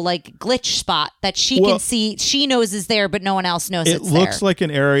little like glitch spot that she can see. She knows is there, but no one else knows it's there. It looks like an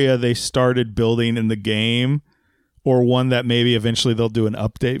area they started building in the game, or one that maybe eventually they'll do an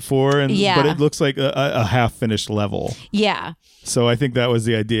update for. But it looks like a half-finished level. Yeah. So I think that was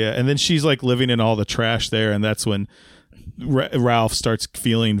the idea. And then she's like living in all the trash there, and that's when Ralph starts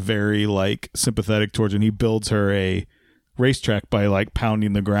feeling very like sympathetic towards her, and he builds her a racetrack by like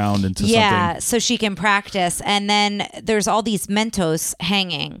pounding the ground into something. Yeah, so she can practice. And then there's all these Mentos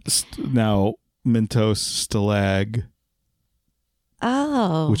hanging. Now, Mentos, Stalag.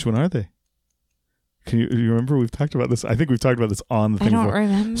 Oh. Which one are they? Do you remember we've talked about this? I think we've talked about this on the thing before. I don't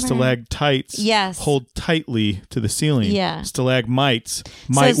remember. Stalactites hold tightly to the ceiling. Yeah. Stalagmites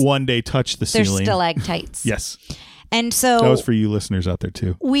might one day touch the ceiling. They're stalactites. Yes. And so that was for you listeners out there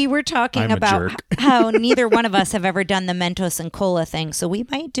too. We were talking about how neither one of us have ever done the Mentos and Cola thing, so we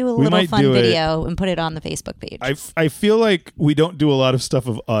might do a little fun video and put it on the Facebook page. I feel like we don't do a lot of stuff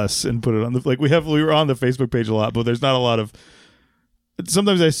of us and put it on the we were on the Facebook page a lot, but there's not a lot of.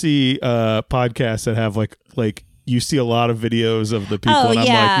 Sometimes I see podcasts that have like you see a lot of videos of the people, and I'm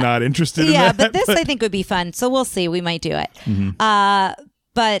like not interested in that. Yeah, but this I think would be fun, so we'll see. We might do it. Mm-hmm.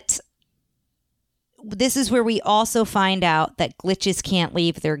 But this is where we also find out that glitches can't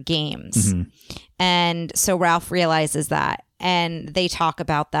leave their games. Mm-hmm. And so Ralph realizes that, and they talk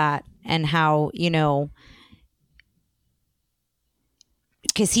about that and how,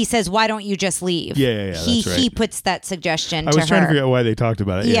 because he says, why don't you just leave? Yeah. That's right. He puts that suggestion to her. I was trying to figure out why they talked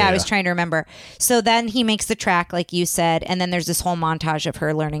about it. Yeah, I was trying to remember. So then he makes the track, like you said, and then there's this whole montage of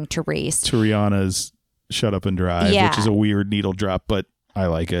her learning to race. To Rihanna's Shut Up and Drive, which is a weird needle drop, but I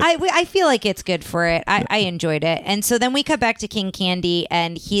like it. I feel like it's good for it. I enjoyed it. And so then we cut back to King Candy,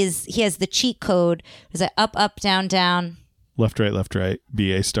 and he has the cheat code. Was it up, up, down, down? Left, right,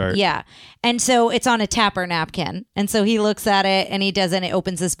 BA start. Yeah. And so it's on a tapper napkin. And so he looks at it, and he does it, and it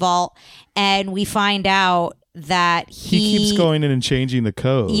opens this vault. And we find out that he keeps going in and changing the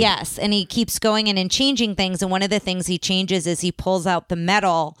code. Yes. And he keeps going in and changing things. And one of the things he changes is he pulls out the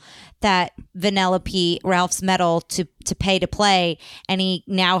medal that Vanellope, Ralph's medal, to pay to play. And he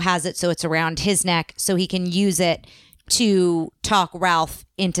now has it so it's around his neck so he can use it to talk Ralph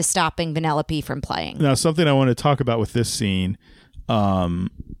into stopping Vanellope from playing. Now, something I want to talk about with this scene,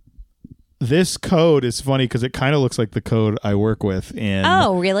 this code is funny because it kind of looks like the code I work with in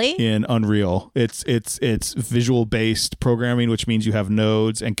in Unreal. It's visual based programming, which means you have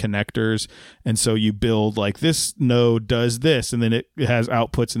nodes and connectors, and so you build like this node does this, and then it has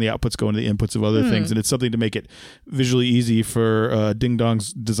outputs, and the outputs go into the inputs of other things, and it's something to make it visually easy for ding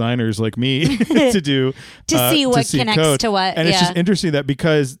dongs designers like me to do to see what connects code. To what. And it's just interesting that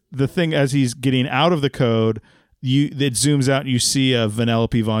because the thing as he's getting out of the code, it zooms out and you see a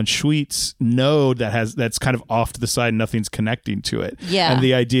Vanellope von Schweetz node that's kind of off to the side and nothing's connecting to it. Yeah. And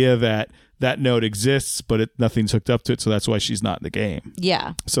the idea that node exists, but nothing's hooked up to it, so that's why she's not in the game.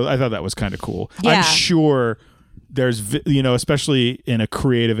 Yeah. So I thought that was kind of cool. Yeah. I'm sure there's, especially in a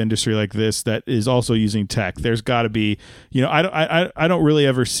creative industry like this that is also using tech, there's got to be, I don't really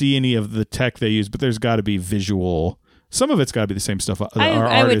ever see any of the tech they use, but there's got to be visual. Some of it's got to be the same stuff our I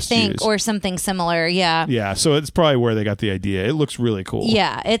would artists think, use. Or something similar. Yeah. Yeah. So it's probably where they got the idea. It looks really cool.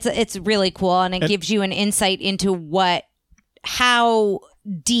 Yeah, it's really cool, and it gives you an insight into how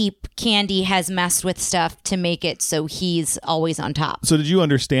deep Candy has messed with stuff to make it so he's always on top. So did you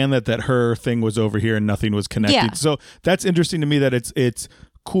understand that her thing was over here and nothing was connected? Yeah. So that's interesting to me that it's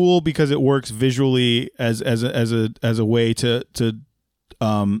cool because it works visually as a way to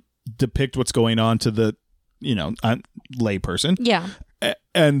depict what's going on to the layperson. Yeah.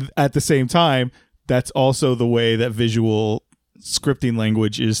 And at the same time, that's also the way that visual scripting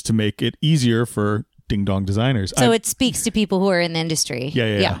language is to make it easier for ding dong designers. So it speaks to people who are in the industry.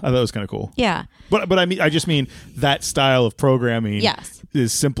 Yeah. I thought it was kind of cool. Yeah. But I just mean that style of programming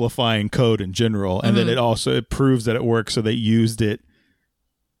is simplifying code in general. And then it proves that it works. So they used it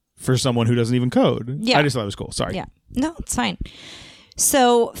for someone who doesn't even code. Yeah. I just thought it was cool. Sorry. Yeah. No, it's fine.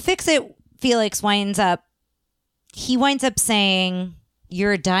 So Fix-It Felix winds up saying,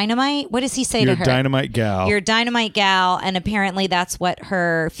 "You're a dynamite." What does he say to her? You're a dynamite gal. You're a dynamite gal. And apparently that's what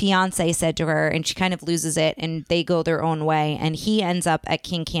her fiance said to her. And she kind of loses it and they go their own way. And he ends up at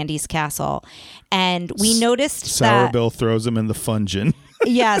King Candy's castle. And we noticed Sour that... Bill throws him in the fungin.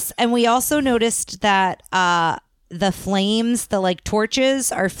 Yes. And we also noticed that the flames, the like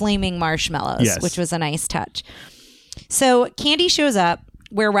torches, are flaming marshmallows, which was a nice touch. So Candy shows up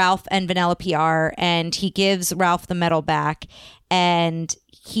where Ralph and Vanellope are, and he gives Ralph the medal back, and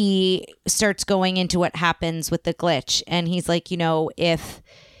he starts going into what happens with the glitch. And he's like, if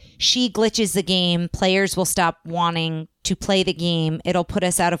she glitches the game, players will stop wanting to play the game. It'll put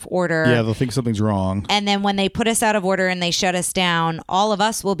us out of order. Yeah, they'll think something's wrong. And then when they put us out of order and they shut us down, all of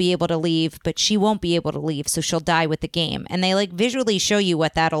us will be able to leave, but she won't be able to leave, so she'll die with the game. And they like visually show you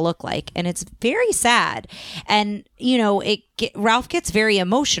what that'll look like. And it's very sad. And, Ralph gets very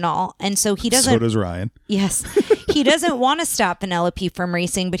emotional. And so he doesn't... So does Ryan. Yes. He doesn't want to stop Vanellope from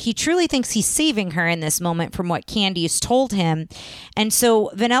racing, but he truly thinks he's saving her in this moment from what Candy's told him. And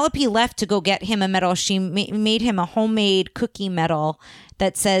so Vanellope left to go get him a medal. She made him a homemade cookie medal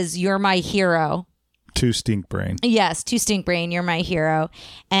that says, "You're my hero." To Stink Brain. Yes, to Stink Brain, "You're my hero."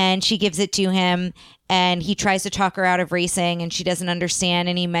 And she gives it to him, and he tries to talk her out of racing, and she doesn't understand.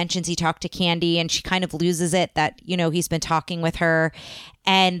 And he mentions he talked to Candy, and she kind of loses it that, he's been talking with her.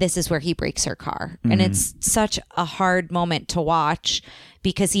 And this is where he breaks her car. Mm-hmm. And it's such a hard moment to watch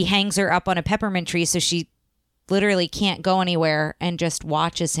because he hangs her up on a peppermint tree so she literally can't go anywhere and just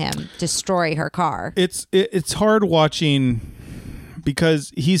watches him destroy her car. It's hard watching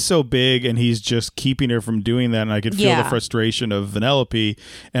because he's so big and he's just keeping her from doing that. And I could feel the frustration of Vanellope.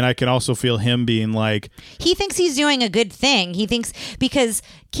 And I can also feel him being like... He thinks he's doing a good thing. He thinks... Because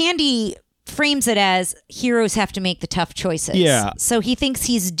Candy frames it as heroes have to make the tough choices. Yeah. So he thinks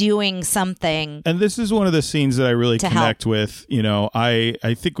he's doing something. And this is one of the scenes that I really connect with.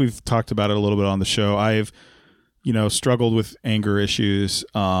 I think we've talked about it a little bit on the show. I've, struggled with anger issues.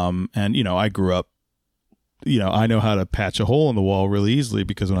 And, I grew up, I know how to patch a hole in the wall really easily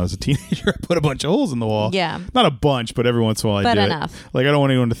because when I was a teenager, I put a bunch of holes in the wall. Yeah. Not a bunch, but every once in a while I do enough. it. Like, I don't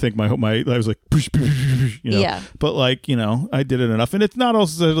want anyone to think I was like, Yeah. But like, I did it enough. And it's not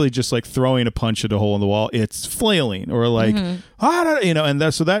necessarily just like throwing a punch at a hole in the wall. It's flailing or like, and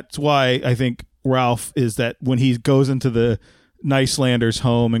that's why I think Ralph is that when he goes into the Nicelander's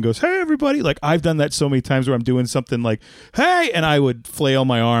home and goes, "Hey everybody," like I've done that so many times where I'm doing something like, "Hey," and I would flail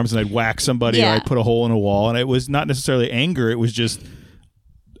my arms and I'd whack somebody or I'd put a hole in a wall, and it was not necessarily anger, it was just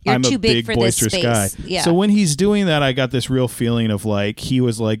You're I'm too a big for boisterous this guy. space. Yeah. So when he's doing that, I got this real feeling of like he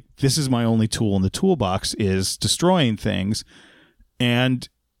was like, this is my only tool in the toolbox is destroying things, and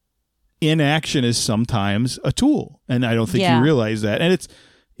inaction is sometimes a tool, and I don't think he realized that. And it's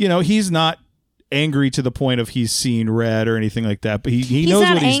he's not angry to the point of he's seeing red or anything like that, but he knows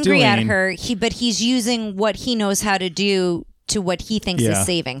what he's doing. He's not angry at her, but he's using what he knows how to do to what he thinks is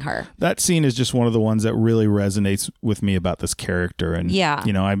saving her. That scene is just one of the ones that really resonates with me about this character, and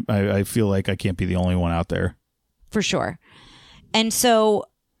I feel like I can't be the only one out there. For sure. And so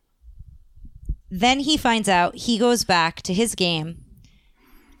then he finds out, he goes back to his game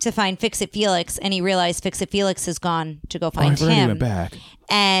to find Fix-It Felix, and he realized Fix-It Felix has gone to go find him. He went back.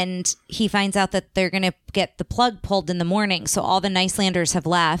 And he finds out that they're going to get the plug pulled in the morning. So all the Nicelanders have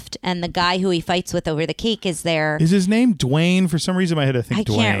left, and the guy who he fights with over the cake is there. Is his name Dwayne? For some reason, in my head I think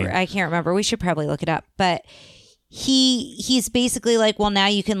Dwayne. I can't remember. We should probably look it up. But he's basically like, well, now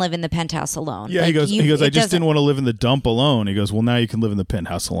you can live in the penthouse alone. Yeah, like, he goes, I just didn't want to live in the dump alone. He goes, well, now you can live in the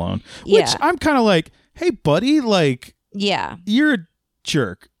penthouse alone. Which I'm kind of like, hey, buddy, like, you're a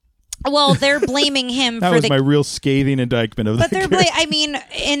jerk. Well, they're blaming him that was my real scathing indictment of but the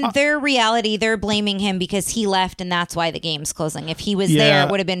in their reality, they're blaming him because he left and that's why the game's closing. If he was there, it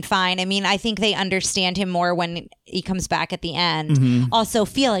would have been fine. I mean, I think they understand him more when he comes back at the end. Mm-hmm. Also,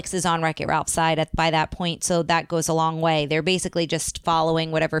 Felix is on Wreck-It Ralph's side by that point, so that goes a long way. They're basically just following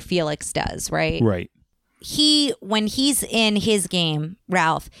whatever Felix does, right? Right. When he's in his game,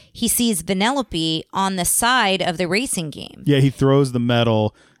 Ralph, he sees Vanellope on the side of the racing game. Yeah, he throws the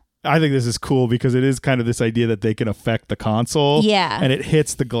medal. I think this is cool because it is kind of this idea that they can affect the console. Yeah. And it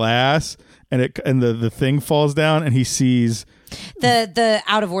hits the glass and the thing falls down and he sees the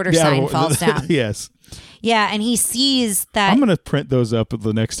out of order sign falls down. Yes. Yeah, and he sees that. I'm going to print those up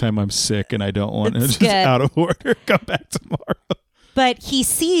the next time I'm sick and I don't want to just good. out of order. Come back tomorrow. But he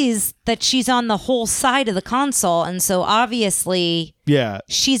sees that she's on the whole side of the console, and so obviously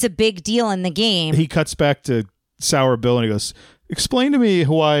she's a big deal in the game. He cuts back to Sour Bill and he goes, explain to me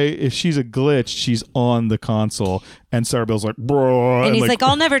why, if she's a glitch, she's on the console. And Sour Bill's like, bro. And he's like,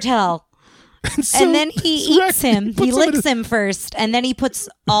 I'll never tell. And then he eats him. He licks him first, and then he puts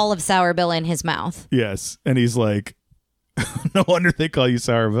all of Sour Bill in his mouth. Yes. And he's like, no wonder they call you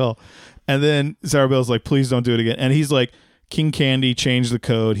Sour Bill. And then Sour Bill's like, please don't do it again. And he's like, King Candy changed the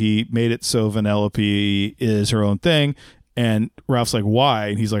code. He made it so Vanellope is her own thing. And Ralph's like, why?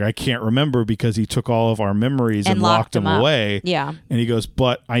 And he's like, I can't remember because he took all of our memories and locked them away. Yeah. And he goes,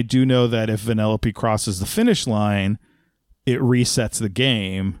 but I do know that if Vanellope crosses the finish line, it resets the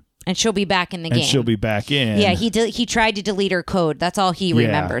game. And she'll be back in the game. And she'll be back in. Yeah, he tried to delete her code. That's all he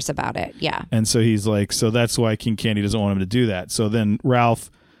remembers about it. Yeah. And so he's like, so that's why King Candy doesn't want him to do that. So then Ralph...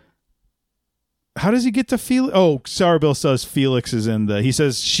 How does he get to Felix? Oh, Sour Bill says Felix is in the... He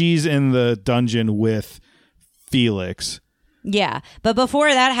says she's in the dungeon with Felix. Yeah. But before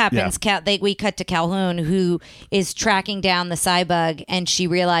that happens, we cut to Calhoun, who is tracking down the Cybug, and she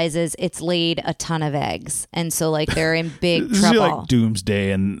realizes it's laid a ton of eggs. And so, like, they're in big trouble. Like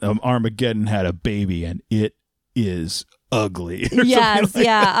Doomsday and Armageddon had a baby, and it is ugly. Yes, like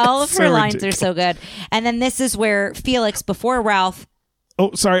yeah. All of her lines ridiculous. are so good. And then this is where Felix, before Ralph... Oh,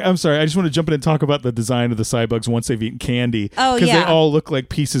 sorry. I'm sorry. I just want to jump in and talk about the design of the Cybugs once they've eaten candy. Oh, Because yeah. they all look like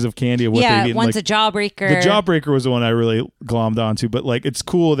pieces of candy of what they've eaten. One's like, a Jawbreaker. The Jawbreaker was the one I really glommed onto. But like, it's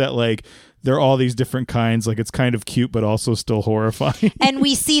cool that like they're all these different kinds. Like, it's kind of cute, but also still horrifying. And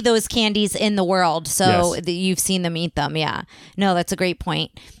we see those candies in the world. So Yes. you've seen them eat them. Yeah. No, that's a great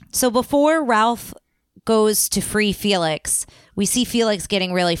point. So before Ralph goes to free Felix, we see Felix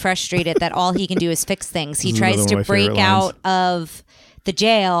getting really frustrated that all he can do is fix things. He tries to break out of the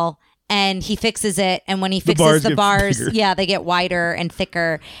jail and he fixes it. And when he fixes the bars, they get wider and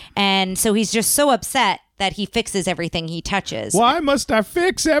thicker. And so he's just so upset that he fixes everything he touches. Why must I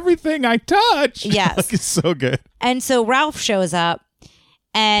fix everything I touch? Yes. Like, it's so good. And so Ralph shows up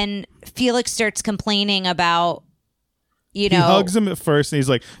and Felix starts complaining about, He hugs him at first and he's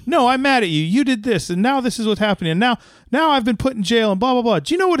like, no, I'm mad at you. You did this and now this is what's happening. And now I've been put in jail and blah, blah, blah.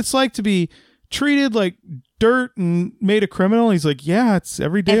 Do you know what it's like to be treated like dirt and made a criminal? And he's like, yeah, it's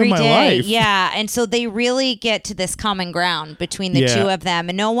every day of my life. Yeah. And so they really get to this common ground between the two of them,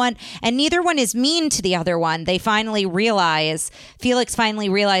 and neither one is mean to the other one. Felix finally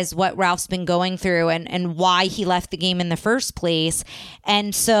realized what Ralph's been going through and why he left the game in the first place.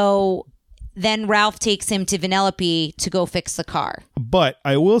 And so then Ralph takes him to Vanellope to go fix the car. But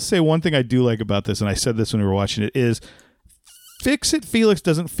I will say one thing I do like about this, and I said this when we were watching it, is Fix-It Felix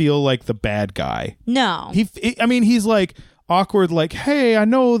doesn't feel like the bad guy. No. He's like awkward, like, hey, I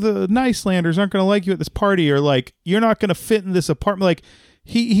know the Nicelanders aren't going to like you at this party, or like, you're not going to fit in this apartment. Like,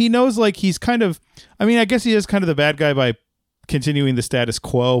 he knows, like, he's kind of, I guess he is kind of the bad guy by continuing the status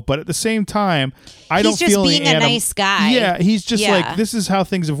quo, but at the same time, I don't feel he's just being a nice guy. Yeah, he's just like, this is how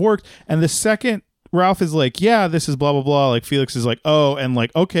things have worked. And the second Ralph is like, yeah, this is blah, blah, blah, like Felix is like, oh, and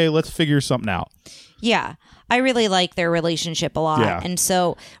like, okay, let's figure something out. Yeah. I really like their relationship a lot. Yeah. And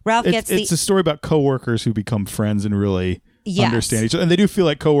so Ralph gets It's a story about coworkers who become friends and really understand each other. And they do feel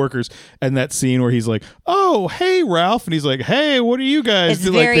like coworkers. And that scene where he's like, oh, hey, Ralph. And he's like, hey, what are you guys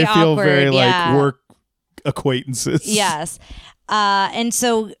doing? Like, they feel awkward, very like work acquaintances. Yes. And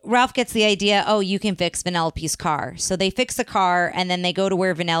so Ralph gets the idea, oh, you can fix Vanellope's car. So they fix the car and then they go to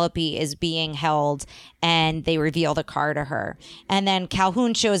where Vanellope is being held and they reveal the car to her. And then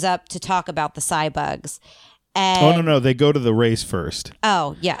Calhoun shows up to talk about the Cybugs. No, they go to the race first.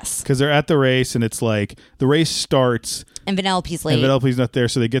 Oh, yes. Because they're at the race and it's like the race starts. And Vanellope's late. And Vanellope's not there.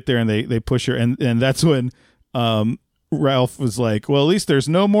 So they get there and they push her. And that's when Ralph was like, well, at least there's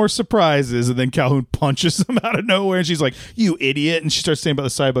no more surprises. And then Calhoun punches them out of nowhere. And she's like, you idiot. And she starts saying about the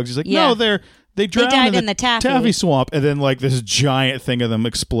Cybugs. She's like, no, they drowned in the taffy swamp. And then like this giant thing of them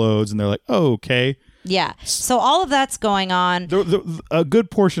explodes. And they're like, oh, okay. Yeah. So all of that's going on. A good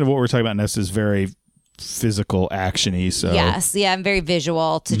portion of what we're talking about next is very physical action-y. So yes, yeah, and very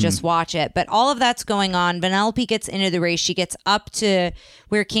visual to just watch it. But all of that's going on. Vanellope gets into the race. She gets up to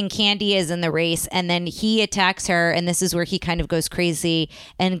where King Candy is in the race, and then he attacks her, and this is where he kind of goes crazy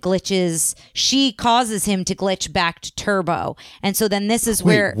and glitches. She causes him to glitch back to turbo. And so then this is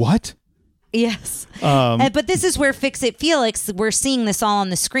where... What? Yes. But this is where Fix It Felix, we're seeing this all on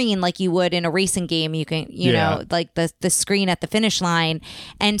the screen like you would in a racing game. You can, you know, like the screen at the finish line.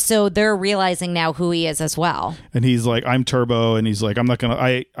 And so they're realizing now who he is as well. And he's like, I'm Turbo. And he's like, I'm not going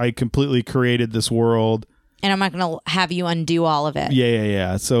to, I completely created this world. And I'm not going to have you undo all of it.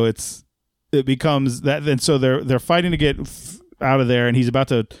 Yeah. So it becomes that. And so they're fighting to get out of there. And he's about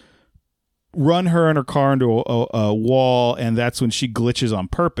to run her and her car into a wall. And that's when she glitches on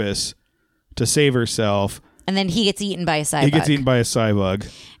purpose to save herself. And then he gets eaten by a cybug. He gets eaten by a cybug.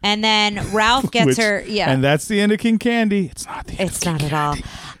 And then Ralph gets her. Yeah. And that's the end of King Candy. It's not the end It's not at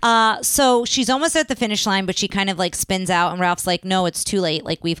all. So she's almost at the finish line, but she kind of like spins out and Ralph's like, no, it's too late.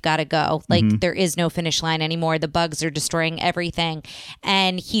 Like, we've got to go. Like, there is no finish line anymore. The bugs are destroying everything.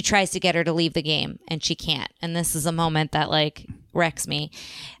 And he tries to get her to leave the game and she can't. And this is a moment that like wrecks me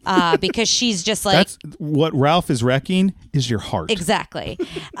because she's just like, that's what Ralph is wrecking is your heart. Exactly.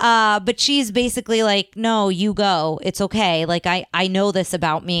 But she's basically like, no, you go. It's okay. Like, I know this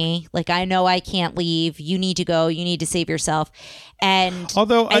about me. Like, I know I can't leave. You need to go. You need to save yourself. And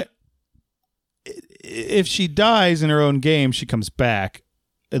although if she dies in her own game, she comes back.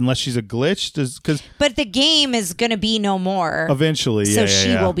 Unless she's a glitch, but the game is going to be no more eventually. So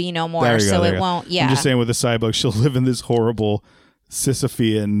she will be no more. So it won't. Yeah. I'm just saying with the Cybug, she'll live in this horrible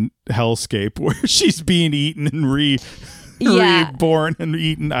Sisyphean hellscape where she's being eaten and reborn and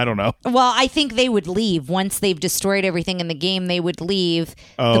eaten. I don't know. Well, I think they would leave once they've destroyed everything in the game. They would leave.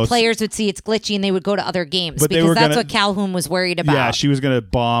 The players would see it's glitchy and they would go to other games because that's what Calhoun was worried about. Yeah, she was going to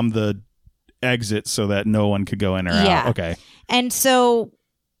bomb the exit so that no one could go in or out. Okay. And so.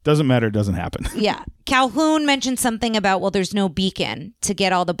 Doesn't matter. It doesn't happen. Yeah. Calhoun mentioned something about, well, there's no beacon to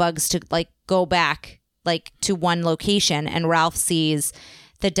get all the bugs to like go back like to one location. And Ralph sees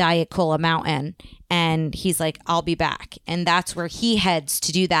the Diet Cola Mountain and he's like, I'll be back. And that's where he heads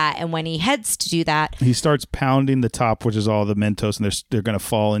to do that. And when he heads to do that, he starts pounding the top, which is all the Mentos, and they're going to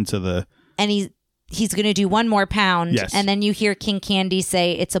fall into the. And he's going to do one more pound. Yes. And then you hear King Candy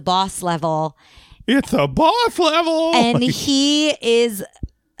say, it's a boss level. It's a boss level. And he is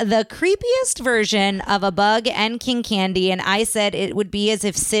the creepiest version of a bug and King Candy, and I said it would be as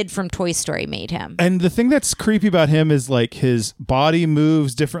if Sid from Toy Story made him. And the thing that's creepy about him is like his body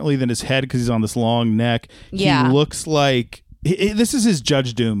moves differently than his head because he's on this long neck. Yeah. He looks like this is his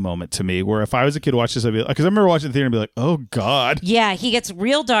Judge Doom moment to me, where if I was a kid watching this, I'd be like, because I remember watching the theater and be like, oh God. Yeah, he gets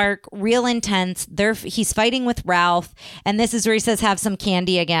real dark, real intense. He's fighting with Ralph, and this is where he says, have some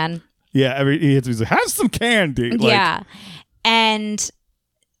candy again. Yeah, he's like, have some candy. Yeah. And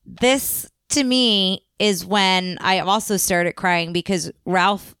this, to me, is when I also started crying because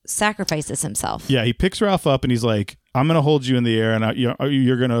Ralph sacrifices himself. Yeah, he picks Ralph up and he's like, I'm going to hold you in the air and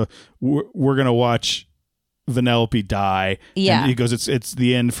we're going to watch Vanellope die. Yeah. And he goes, it's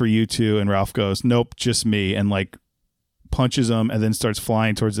the end for you two. And Ralph goes, nope, just me. And like punches him and then starts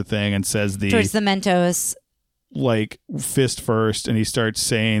flying towards the thing and says towards the Mentos. Like fist first. And he starts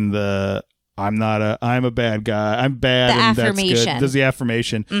saying I'm a bad guy. I'm bad. The and affirmation. That's good. Does the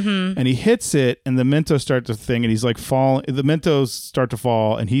affirmation. Mm-hmm. And he hits it and the Mentos start to thing and he's like falling. The Mentos start to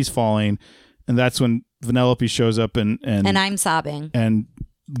fall and he's falling. And that's when Vanellope shows up and I'm sobbing. And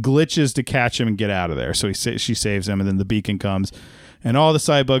glitches to catch him and get out of there. So she saves him and then the beacon comes and all the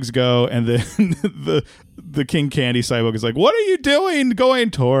Cybugs go and then the King Candy Cybug is like, what are you doing going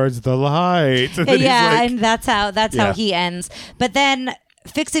towards the light? And and that's how he ends. But then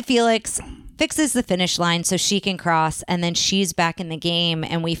Fix It Felix fixes the finish line so she can cross, and then she's back in the game,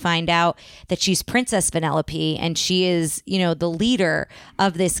 and we find out that she's Princess Vanellope, and she is, the leader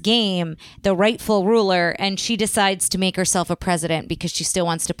of this game, the rightful ruler, and she decides to make herself a president because she still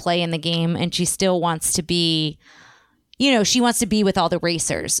wants to play in the game, and she still wants to be, she wants to be with all the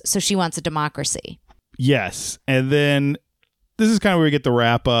racers, so she wants a democracy. Yes, and then this is kind of where we get the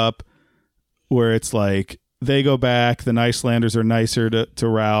wrap up, where it's like, they go back. The Nicelanders are nicer to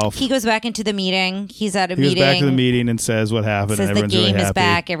Ralph. He goes back into the meeting. He's at a meeting. He goes back to the meeting and says what happened. Says and everyone's the game really happy. is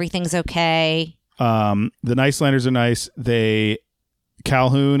back. Everything's okay. The Nicelanders are nice.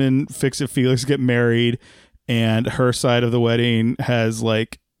 Calhoun and Fix It Felix get married, and her side of the wedding has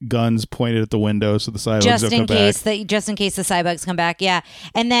like guns pointed at the window so the Cybugs just don't come back. Just in case the Cybugs come back. Yeah.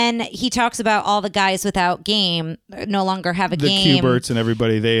 And then he talks about all the guys without game no longer have a game. The Q-Berts and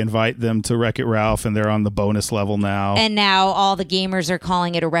everybody, they invite them to Wreck-It Ralph and they're on the bonus level now. And now all the gamers are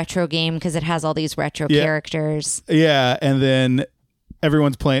calling it a retro game because it has all these retro characters. Yeah. And then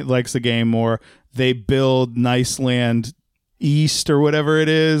everyone's likes the game more. They build Niceland East or whatever it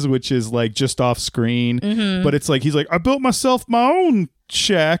is, which is like just off screen. But it's like he's like, I built myself my own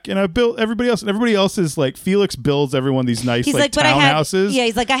shack, and I built everybody else, and everybody else is like, Felix builds everyone these nice He's like but townhouses.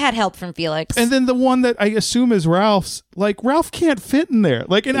 he's like, I had help from Felix. And then the one that I assume is Ralph's, like Ralph can't fit in there.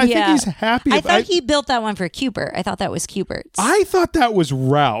 Like, and I think he's happy. I thought he built that one for Cubert. I thought that was Cubert's. I thought that was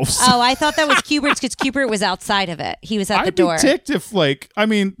Ralph's. Oh, I thought that was Cubert's because Cubert was outside of it. He was at the door. I'd be ticked if like, I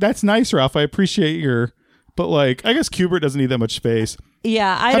mean, that's nice, Ralph. I appreciate your, but like, I guess Cubert doesn't need that much space.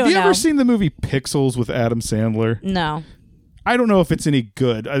 Yeah, I don't know. Have you know. ever seen the movie Pixels with Adam Sandler? No. I don't know if it's any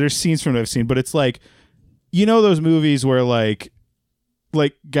good. There's scenes from it I've seen, but it's like, you know those movies where like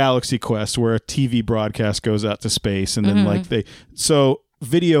Galaxy Quest, where a TV broadcast goes out to space, and then so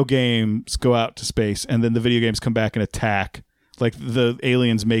video games go out to space, and then the video games come back and attack. Like the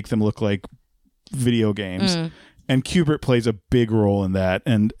aliens make them look like video games. And Cubert plays a big role in that.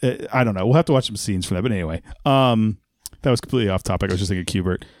 And I don't know. We'll have to watch some scenes from that. But anyway, that was completely off topic. I was just thinking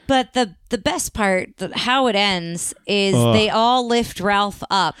Cubert. But the best part, how it ends, is they all lift Ralph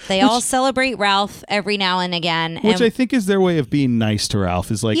up. They all celebrate Ralph every now and again. Which I think is their way of being nice to Ralph.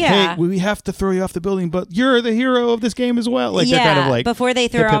 Is like, hey, we have to throw you off the building, but you're the hero of this game as well. Like, they're kind of like, before they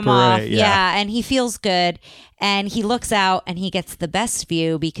throw him off. Yeah, and he feels good. And he looks out and he gets the best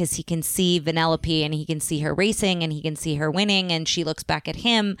view because he can see Vanellope and he can see her racing and he can see her winning, and she looks back at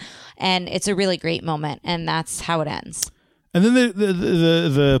him, and it's a really great moment, and that's how it ends. And then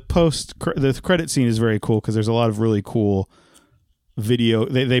the credit scene is very cool because there's a lot of really cool video.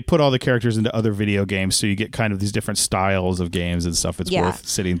 They put all the characters into other video games, so you get kind of these different styles of games and stuff. It's worth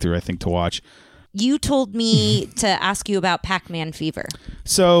sitting through, I think, to watch. You told me to ask you about Pac-Man Fever.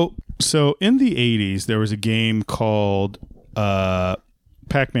 So in the 80s, there was a game called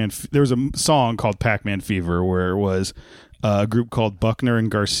Pac-Man. There was a song called Pac-Man Fever where it was a group called Buckner and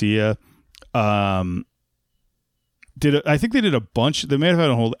Garcia. I think they did a bunch. They may have had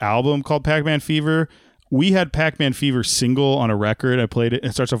a whole album called Pac-Man Fever. We had Pac-Man Fever single on a record. I played it.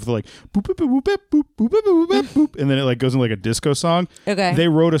 It starts off with like boop boop boop boop boop boop boop boop boop boop, and then it like goes in like a disco song. Okay. They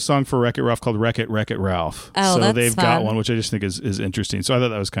wrote a song for Wreck-It Ralph called Wreck-It Ralph. Oh, so that's they've fun. got one which I just think is interesting. So I thought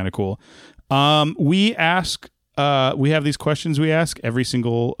that was kind of cool. We have these questions we ask every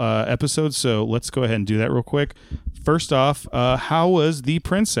single episode. So let's go ahead and do that real quick. First off, how was the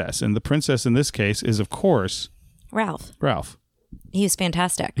princess? And the princess in this case is, of course, Ralph. He was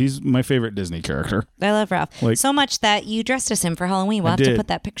fantastic. He's my favorite Disney character. I love Ralph. So much that you dressed as him for Halloween. We'll have to put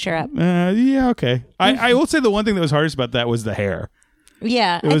that picture up. Yeah, okay. I will say the one thing that was hardest about that was the hair.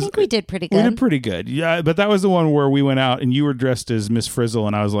 Yeah, I think we did pretty good. We did pretty good. Yeah, but that was the one where we went out and you were dressed as Miss Frizzle,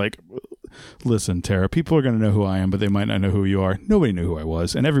 and I was like, listen, Tara, people are going to know who I am, but they might not know who you are. Nobody knew who I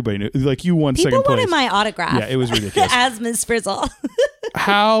was, and everybody knew. Like, you won second place. People wanted my autograph. Yeah, it was ridiculous. As Miss Frizzle.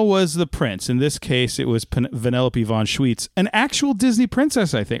 How was the prince? In this case, it was Vanellope von Schweetz, an actual Disney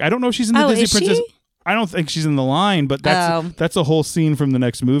princess, I think. I don't know if she's in the Disney princess. She? I don't think she's in the line, but that's a whole scene from the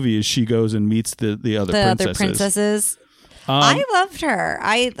next movie is she goes and meets the other princesses. I loved her.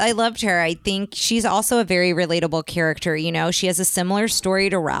 I loved her. I think she's also a very relatable character. You know, she has a similar story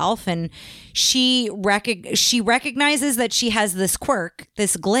to Ralph, and she recognizes that she has this quirk,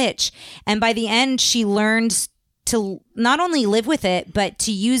 this glitch, and by the end, she learns to not only live with it, but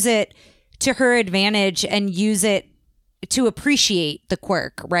to use it to her advantage and use it to appreciate the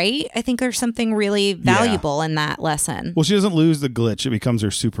quirk, right? I think there's something really valuable in that lesson. Well, she doesn't lose the glitch. It becomes her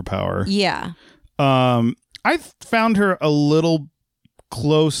superpower. Yeah. I found her a little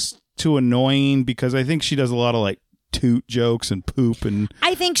close to annoying because I think she does a lot of like toot jokes and poop, and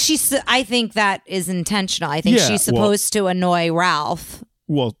I think that is intentional. I think she's supposed to annoy Ralph.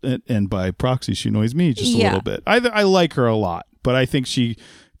 Well, and by proxy, she annoys me just a little bit. I like her a lot, but I think she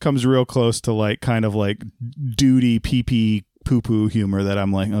comes real close to like kind of like duty pee-pee poo-poo humor that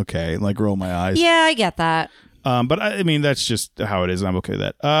I'm like, okay, like roll my eyes. Yeah, I get that. But I mean, that's just how it is. I'm okay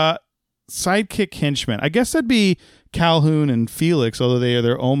with that. Sidekick henchmen. I guess that'd be Calhoun and Felix, although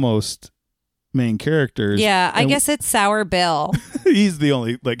they're almost main characters. Yeah, I guess it's Sour Bill. He's the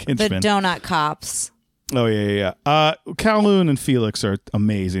only like henchman. The donut cops. Oh yeah. Calhoun and Felix are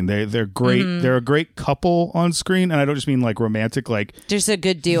amazing. They're great. Mm-hmm. They're a great couple on screen, and I don't just mean like romantic. Like there's a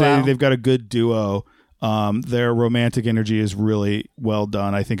good duo. They've got a good duo. Their romantic energy is really well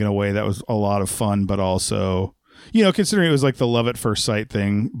done. I think in a way that was a lot of fun, but also, you know, considering it was like the love at first sight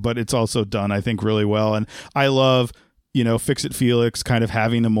thing, but it's also done, I think, really well. And I love, you know, Fix-It Felix kind of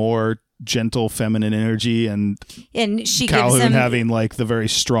having a more gentle feminine energy, and she Calhoun gives him having like the very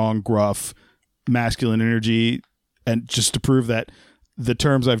strong, gruff masculine energy, and just to prove that the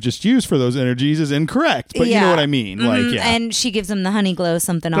terms I've just used for those energies is incorrect, but you know what I mean. Mm-hmm. Like, yeah. And she gives him the honey glow,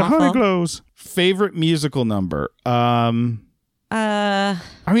 something the awful. Honey glows. Favorite musical number. I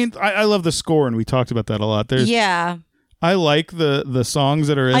mean, I love the score, and we talked about that a lot. Yeah. I like the songs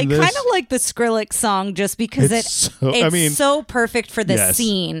that are in this. I kind of like the Skrillex song just because it's so perfect for this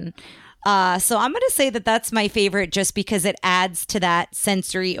scene. So I'm going to say that that's my favorite just because it adds to that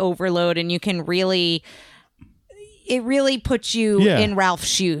sensory overload, and you can really... It really puts you in Ralph's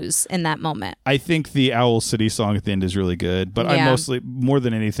shoes in that moment. I think the Owl City song at the end is really good, but I mostly, more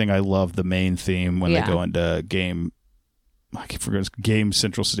than anything, I love the main theme when they go into Game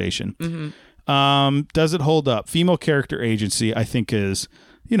Central Station. Mm-hmm. Does it hold up? Female character agency, I think, is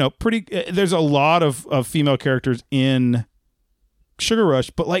pretty. There's a lot of female characters in Sugar Rush,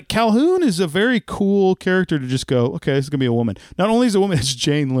 but like Calhoun is a very cool character to just go, okay, this is gonna be a woman. Not only is a woman, it's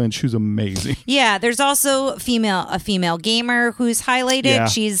Jane Lynch, who's amazing. Yeah, there's also a female gamer who's highlighted. Yeah.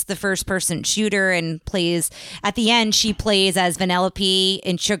 She's the first person shooter and plays at the end. She plays as Vanellope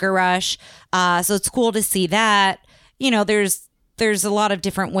in Sugar Rush, so it's cool to see that. There's a lot of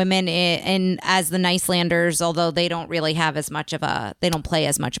different women in as the Nicelanders, although they don't really have they don't play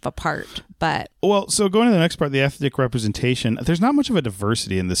as much of a part. But so going to the next part, the ethnic representation, there's not much of a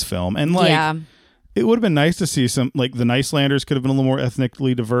diversity in this film. And it would have been nice to see some, like the Nicelanders could have been a little more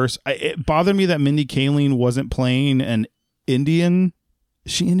ethnically diverse. It bothered me that Mindy Kaling wasn't playing an Indian.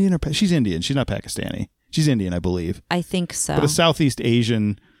 Is she Indian or she's Indian? She's not Pakistani. She's Indian, I believe. I think so. But a Southeast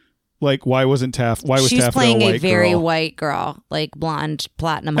Asian. Like, why was Taft? She's playing a very girl? White girl, like blonde,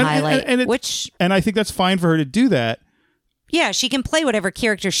 platinum highlight. And I think that's fine for her to do that. Yeah, she can play whatever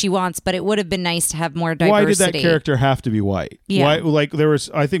character she wants, but it would have been nice to have more diversity. Why did that character have to be white? Yeah. Why,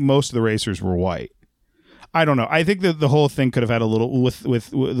 I think most of the racers were white. I don't know. I think that the whole thing could have had a little with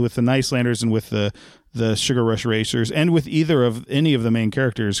the Nicelanders and with the Sugar Rush racers, and with any of the main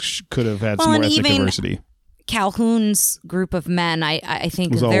characters could have had some more ethnic diversity. Calhoun's group of men, I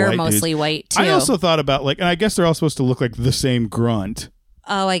think they're mostly white too. I also thought about and I guess they're all supposed to look like the same grunt.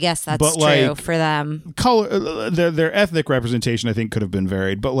 Oh, I guess that's true for them. Color, their ethnic representation, I think, could have been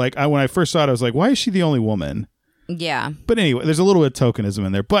varied. But when I first saw it, I was like, why is she the only woman? Yeah. But anyway, there's a little bit of tokenism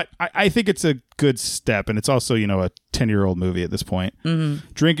in there. But I think it's a good step, and it's also a 10-year-old movie at this point. Mm-hmm.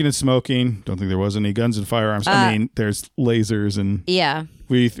 Drinking and smoking. Don't think there was any guns and firearms. I mean, there's lasers and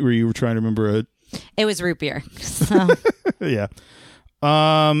were you trying to remember It was root beer. So. Yeah.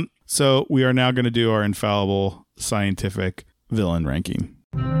 So we are now going to do our infallible scientific villain ranking.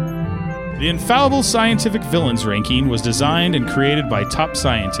 The infallible scientific villains ranking was designed and created by top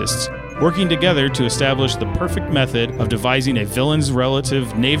scientists, working together to establish the perfect method of devising a villain's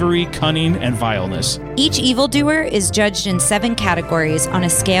relative knavery, cunning, and vileness. Each evildoer is judged in 7 categories on a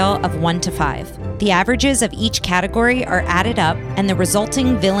scale of 1 to 5. The averages of each category are added up, and the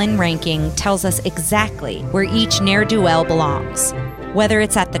resulting villain ranking tells us exactly where each ne'er-do-well belongs. Whether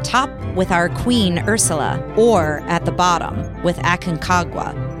it's at the top with our queen Ursula, or at the bottom with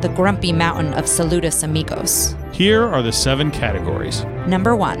Aconcagua, the grumpy mountain of Saludos Amigos. Here are the 7 categories.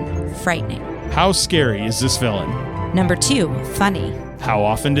 Number 1, frightening. How scary is this villain? Number 2, funny. How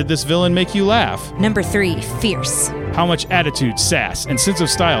often did this villain make you laugh? Number 3, fierce. How much attitude, sass, and sense of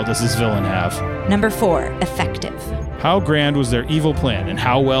style does this villain have? Number 4, effective. How grand was their evil plan, and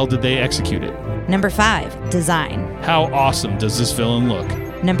how well did they execute it? Number 5, design. How awesome does this villain look?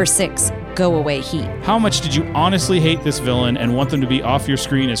 Number 6, go away heat. How much did you honestly hate this villain and want them to be off your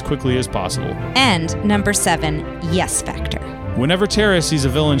screen as quickly as possible? And number 7, yes factor. Whenever Tara sees a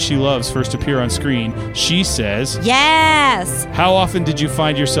villain she loves first appear on screen, she says, yes! How often did you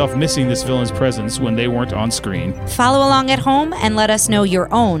find yourself missing this villain's presence when they weren't on screen? Follow along at home and let us know your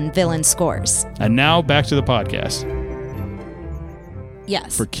own villain scores. And now back to the podcast.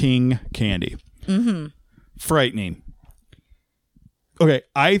 Yes. For King Candy. Mm-hmm. Frightening. Okay,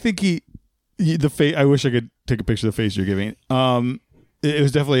 I think the face. I wish I could take a picture of the face you're giving. It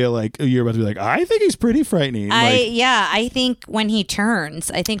was definitely you're about to be like, I think he's pretty frightening. I think when he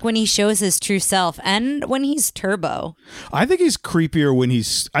turns, I think when he shows his true self, and when he's Turbo. I think he's creepier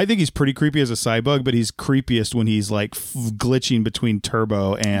I think he's pretty creepy as a Cybug, but he's creepiest when he's glitching between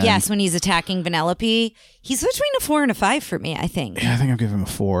Turbo and. Yes, when he's attacking Vanellope. He's between a 4 and a 5 for me, I think. Yeah, I think I'll give him a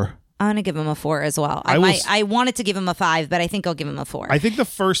 4. I'm going to give him a 4 as well. I wanted to give him a 5, but I think I'll give him a 4. I think the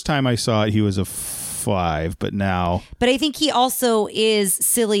first time I saw it, he was a 5, but now. But I think he also is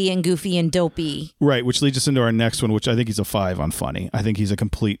silly and goofy and dopey. Right, which leads us into our next one, which I think he's a 5 on funny. I think he's a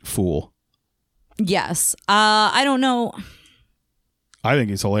complete fool. Yes. I don't know. I think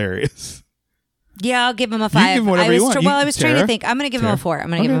he's hilarious. Yeah, I'll give him a 5. You can give him whatever you want. I was trying to think. I'm going to give him a 4. I'm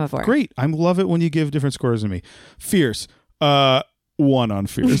going to give him a 4. Great. I love it when you give different scores than me. Fierce. 1 on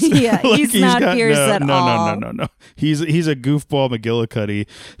Fierce. Yeah, he's not fierce at all. No. He's a goofball McGillicuddy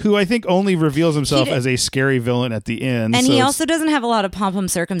who I think only reveals himself as a scary villain at the end. And he also doesn't have a lot of pomp and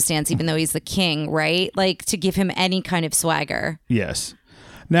circumstance, even though he's the king, right? Like, to give him any kind of swagger. Yes.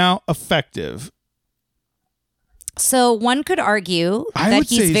 Now, effective. So one could argue that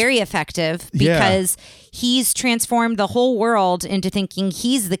he's very effective because he's transformed the whole world into thinking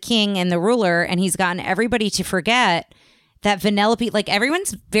he's the king and the ruler, and he's gotten everybody to forget that Vanellope, like,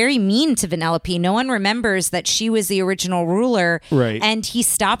 everyone's very mean to Vanellope. No one remembers that she was the original ruler. Right. And he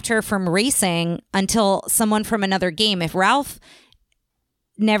stopped her from racing until someone from another game. If Ralph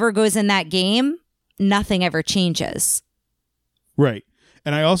never goes in that game, nothing ever changes. Right.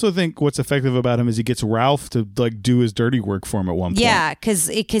 And I also think what's effective about him is he gets Ralph to like do his dirty work for him at one point. Yeah, because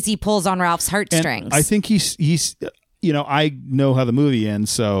he pulls on Ralph's heartstrings. And I think he's I know how the movie ends,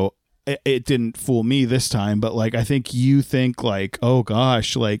 so it didn't fool me this time. But like I think you think like, oh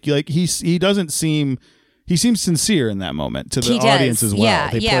gosh, like he seems sincere in that moment to the audience as well.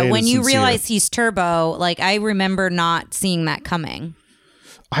 Yeah. When you realize he's Turbo, like I remember not seeing that coming.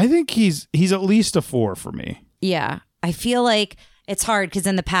 I think he's at least a 4 for me. Yeah, I feel like. It's hard because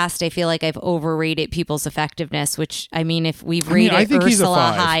in the past I feel like I've overrated people's effectiveness, which I mean, if we've rated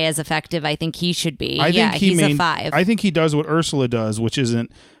Ursula high as effective, I think he should be. He's a 5. I think he does what Ursula does, which isn't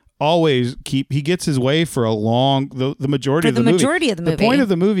always he gets his way for a long the majority of the movie. The point of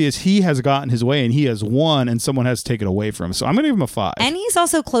the movie is he has gotten his way and he has won, and someone has taken away from him. So I'm going to give him a 5. And he's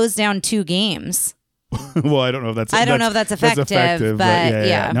also closed down 2 games. Well, I don't know if that's effective, but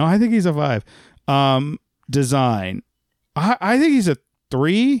yeah. No, I think he's a 5. Design. I think he's a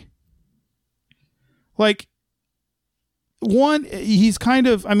 3. Like, 1, he's kind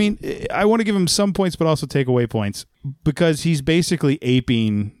of, I mean, I want to give him some points, but also take away points because he's basically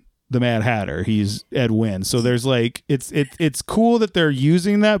aping the Mad Hatter. He's Ed Wynn. So there's like, it's cool that they're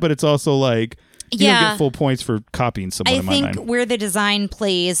using that, but it's also like, you don't get full points for copying someone in my mind. I think where the design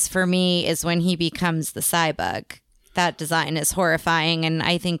plays for me is when he becomes the Cybug. That design is horrifying, and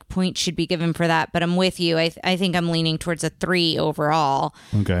I think points should be given for that. But I'm with you. I think I'm leaning towards a 3 overall.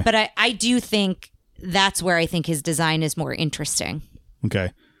 Okay. But I do think that's where I think his design is more interesting.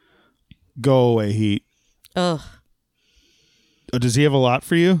 Okay. Go away, Heat. Ugh. Does he have a lot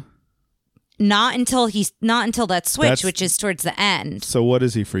for you? Not until that switch, which is towards the end. So what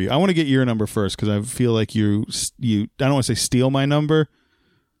is he for you? I want to get your number first because I feel like you. I don't want to say steal my number,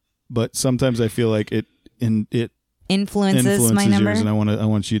 but sometimes I feel like it influences my number, yours, and I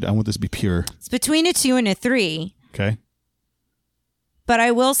want this to be pure. It's between a 2 and a 3. Okay. But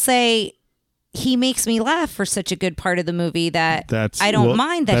I will say he makes me laugh for such a good part of the movie that I don't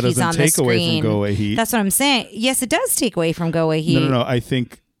mind that he's on the screen. That doesn't take away from Go Away Heat. That's what I'm saying. Yes, it does take away from Go Away Heat. No. I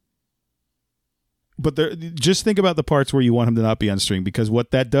think, but just think about the parts where you want him to not be on screen, because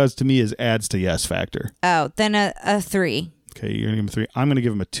what that does to me is adds to yes factor. Oh, then a 3. Okay, you're gonna give him a 3. I'm gonna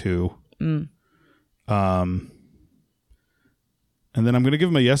give him a 2. And then I'm going to give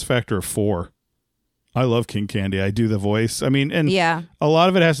him a yes factor of 4. I love King Candy. I do the voice. I mean, and a lot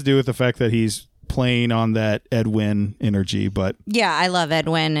of it has to do with the fact that he's playing on that Ed Wynn energy, but yeah, I love Ed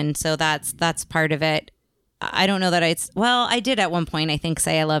Wynn, and so that's part of it. I don't know that I did at one point, I think,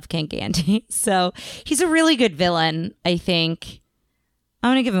 say I love King Candy. So he's a really good villain, I think.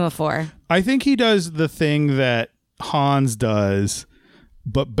 I'm going to give him a 4. I think he does the thing that Hans does,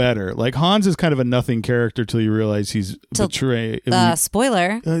 but better. Like, Hans is kind of a nothing character till you realize he's betraying.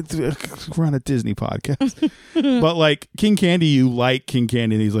 Spoiler. We're on a Disney podcast. But like King Candy, you like King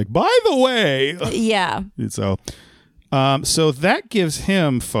Candy, and he's like, by the way. Yeah. So that gives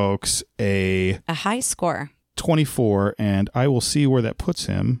him, folks, a high score. 24, and I will see where that puts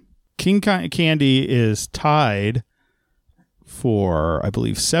him. King Candy is tied for, I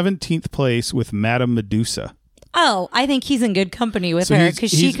believe, 17th place with Madame Medusa. Oh, I think he's in good company with her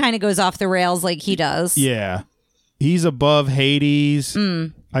because she kind of goes off the rails like he does. Yeah. He's above Hades.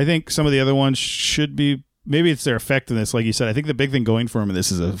 I think some of the other ones should be, maybe it's their effectiveness. Like you said, I think the big thing going for him in this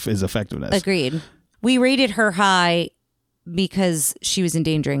is effectiveness. Agreed. We rated her high because she was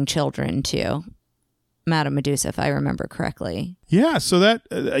endangering children too. Madame Medusa, if I remember correctly. Yeah. So that,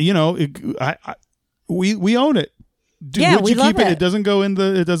 we own it. We love it. It doesn't go in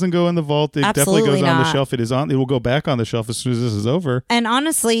the vault. It Absolutely definitely goes not on the shelf. It will go back on the shelf as soon as this is over. And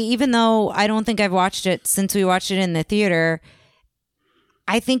honestly, even though I don't think I've watched it since we watched it in the theater,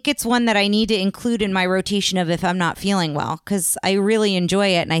 I think it's one that I need to include in my rotation of if I'm not feeling well, because I really enjoy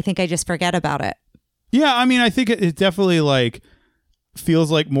it and I think I just forget about it. Yeah, I mean, I think it definitely like feels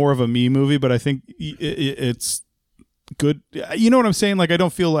like more of a me movie, but I think it's good. You know what I'm saying? Like, I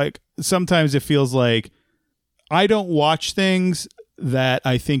don't feel like, sometimes it feels like I don't watch things that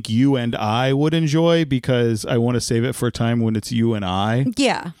I think you and I would enjoy, because I want to save it for a time when it's you and I.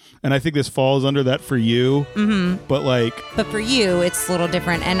 Yeah. And I think this falls under that for you. Mm-hmm. But for you, it's a little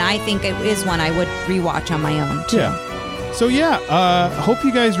different. And I think it is one I would rewatch on my own, too. Yeah. So, hope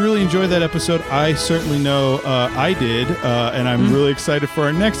you guys really enjoyed that episode. I certainly know I did. And I'm really excited for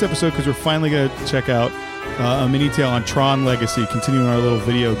our next episode, because we're finally going to check out a mini tale on Tron Legacy, continuing our little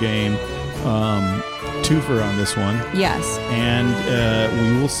video game twofer on this one. Yes. And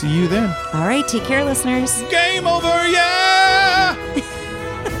we will see you then. All right. Take care, listeners. Game over, yeah!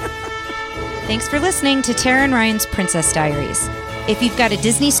 Thanks for listening to Tara and Ryan's Princess Diaries. If you've got a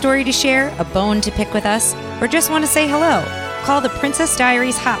Disney story to share, a bone to pick with us, or just want to say hello, call the Princess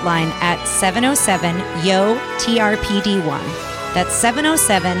Diaries hotline at 707-YO-TRPD1. That's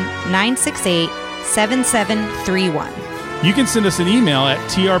 707-968-7731. You can send us an email at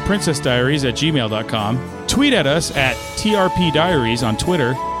trprincessdiaries@gmail.com, tweet at us at trpdiaries on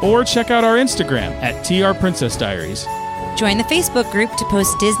Twitter, or check out our Instagram at trprincessdiaries. Join the Facebook group to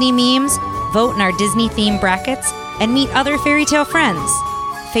post Disney memes, vote in our Disney-themed brackets, and meet other fairy tale friends.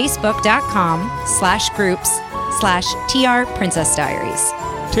 Facebook.com/groups/trprincessdiaries.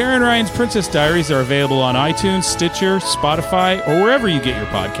 Tara and Ryan's Princess Diaries are available on iTunes, Stitcher, Spotify, or wherever you get your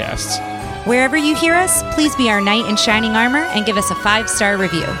podcasts. Wherever you hear us, please be our knight in shining armor and give us a 5-star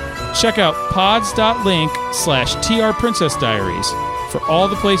review. Check out pods.link/trprincessdiaries for all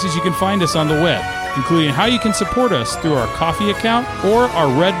the places you can find us on the web, including how you can support us through our Ko-fi account or our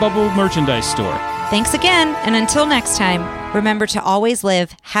Redbubble merchandise store. Thanks again, and until next time, remember to always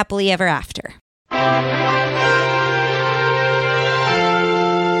live happily ever after.